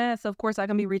find you? Yes, of course, I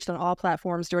can be reached on all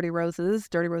platforms. Dirty Roses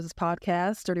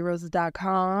Podcast,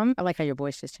 dirtyroses.com. I like how your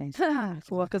voice just changed.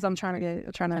 Well, because I'm trying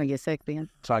to Trying to get sexy. And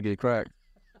Try to get cracked.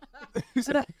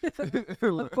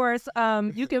 Of course,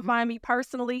 you can find me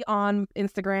personally on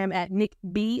Instagram at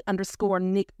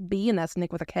NickB_Nick B, and that's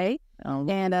Nick with a K.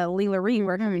 And Leela Reed,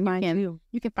 where can we find you?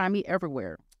 you can find me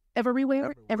everywhere.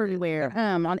 Everywhere.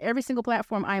 On every single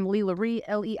platform, I'm Leela Reed,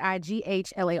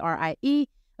 LEIGHLARIE.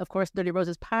 Of course, Dirty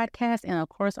Roses Podcast, and of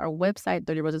course, our website,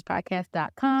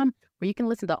 dirtyrosespodcast.com, where you can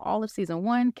listen to all of season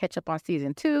 1, catch up on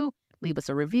season 2, leave us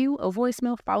a review, a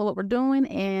voicemail, follow what we're doing,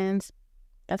 and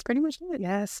that's pretty much it.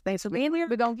 Yes, thanks for being here.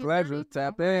 We're going to Pleasure.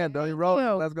 Tap in. Dirty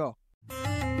Roses. Let's go.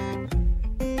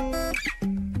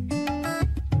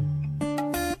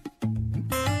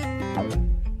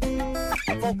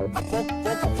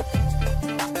 Vocal.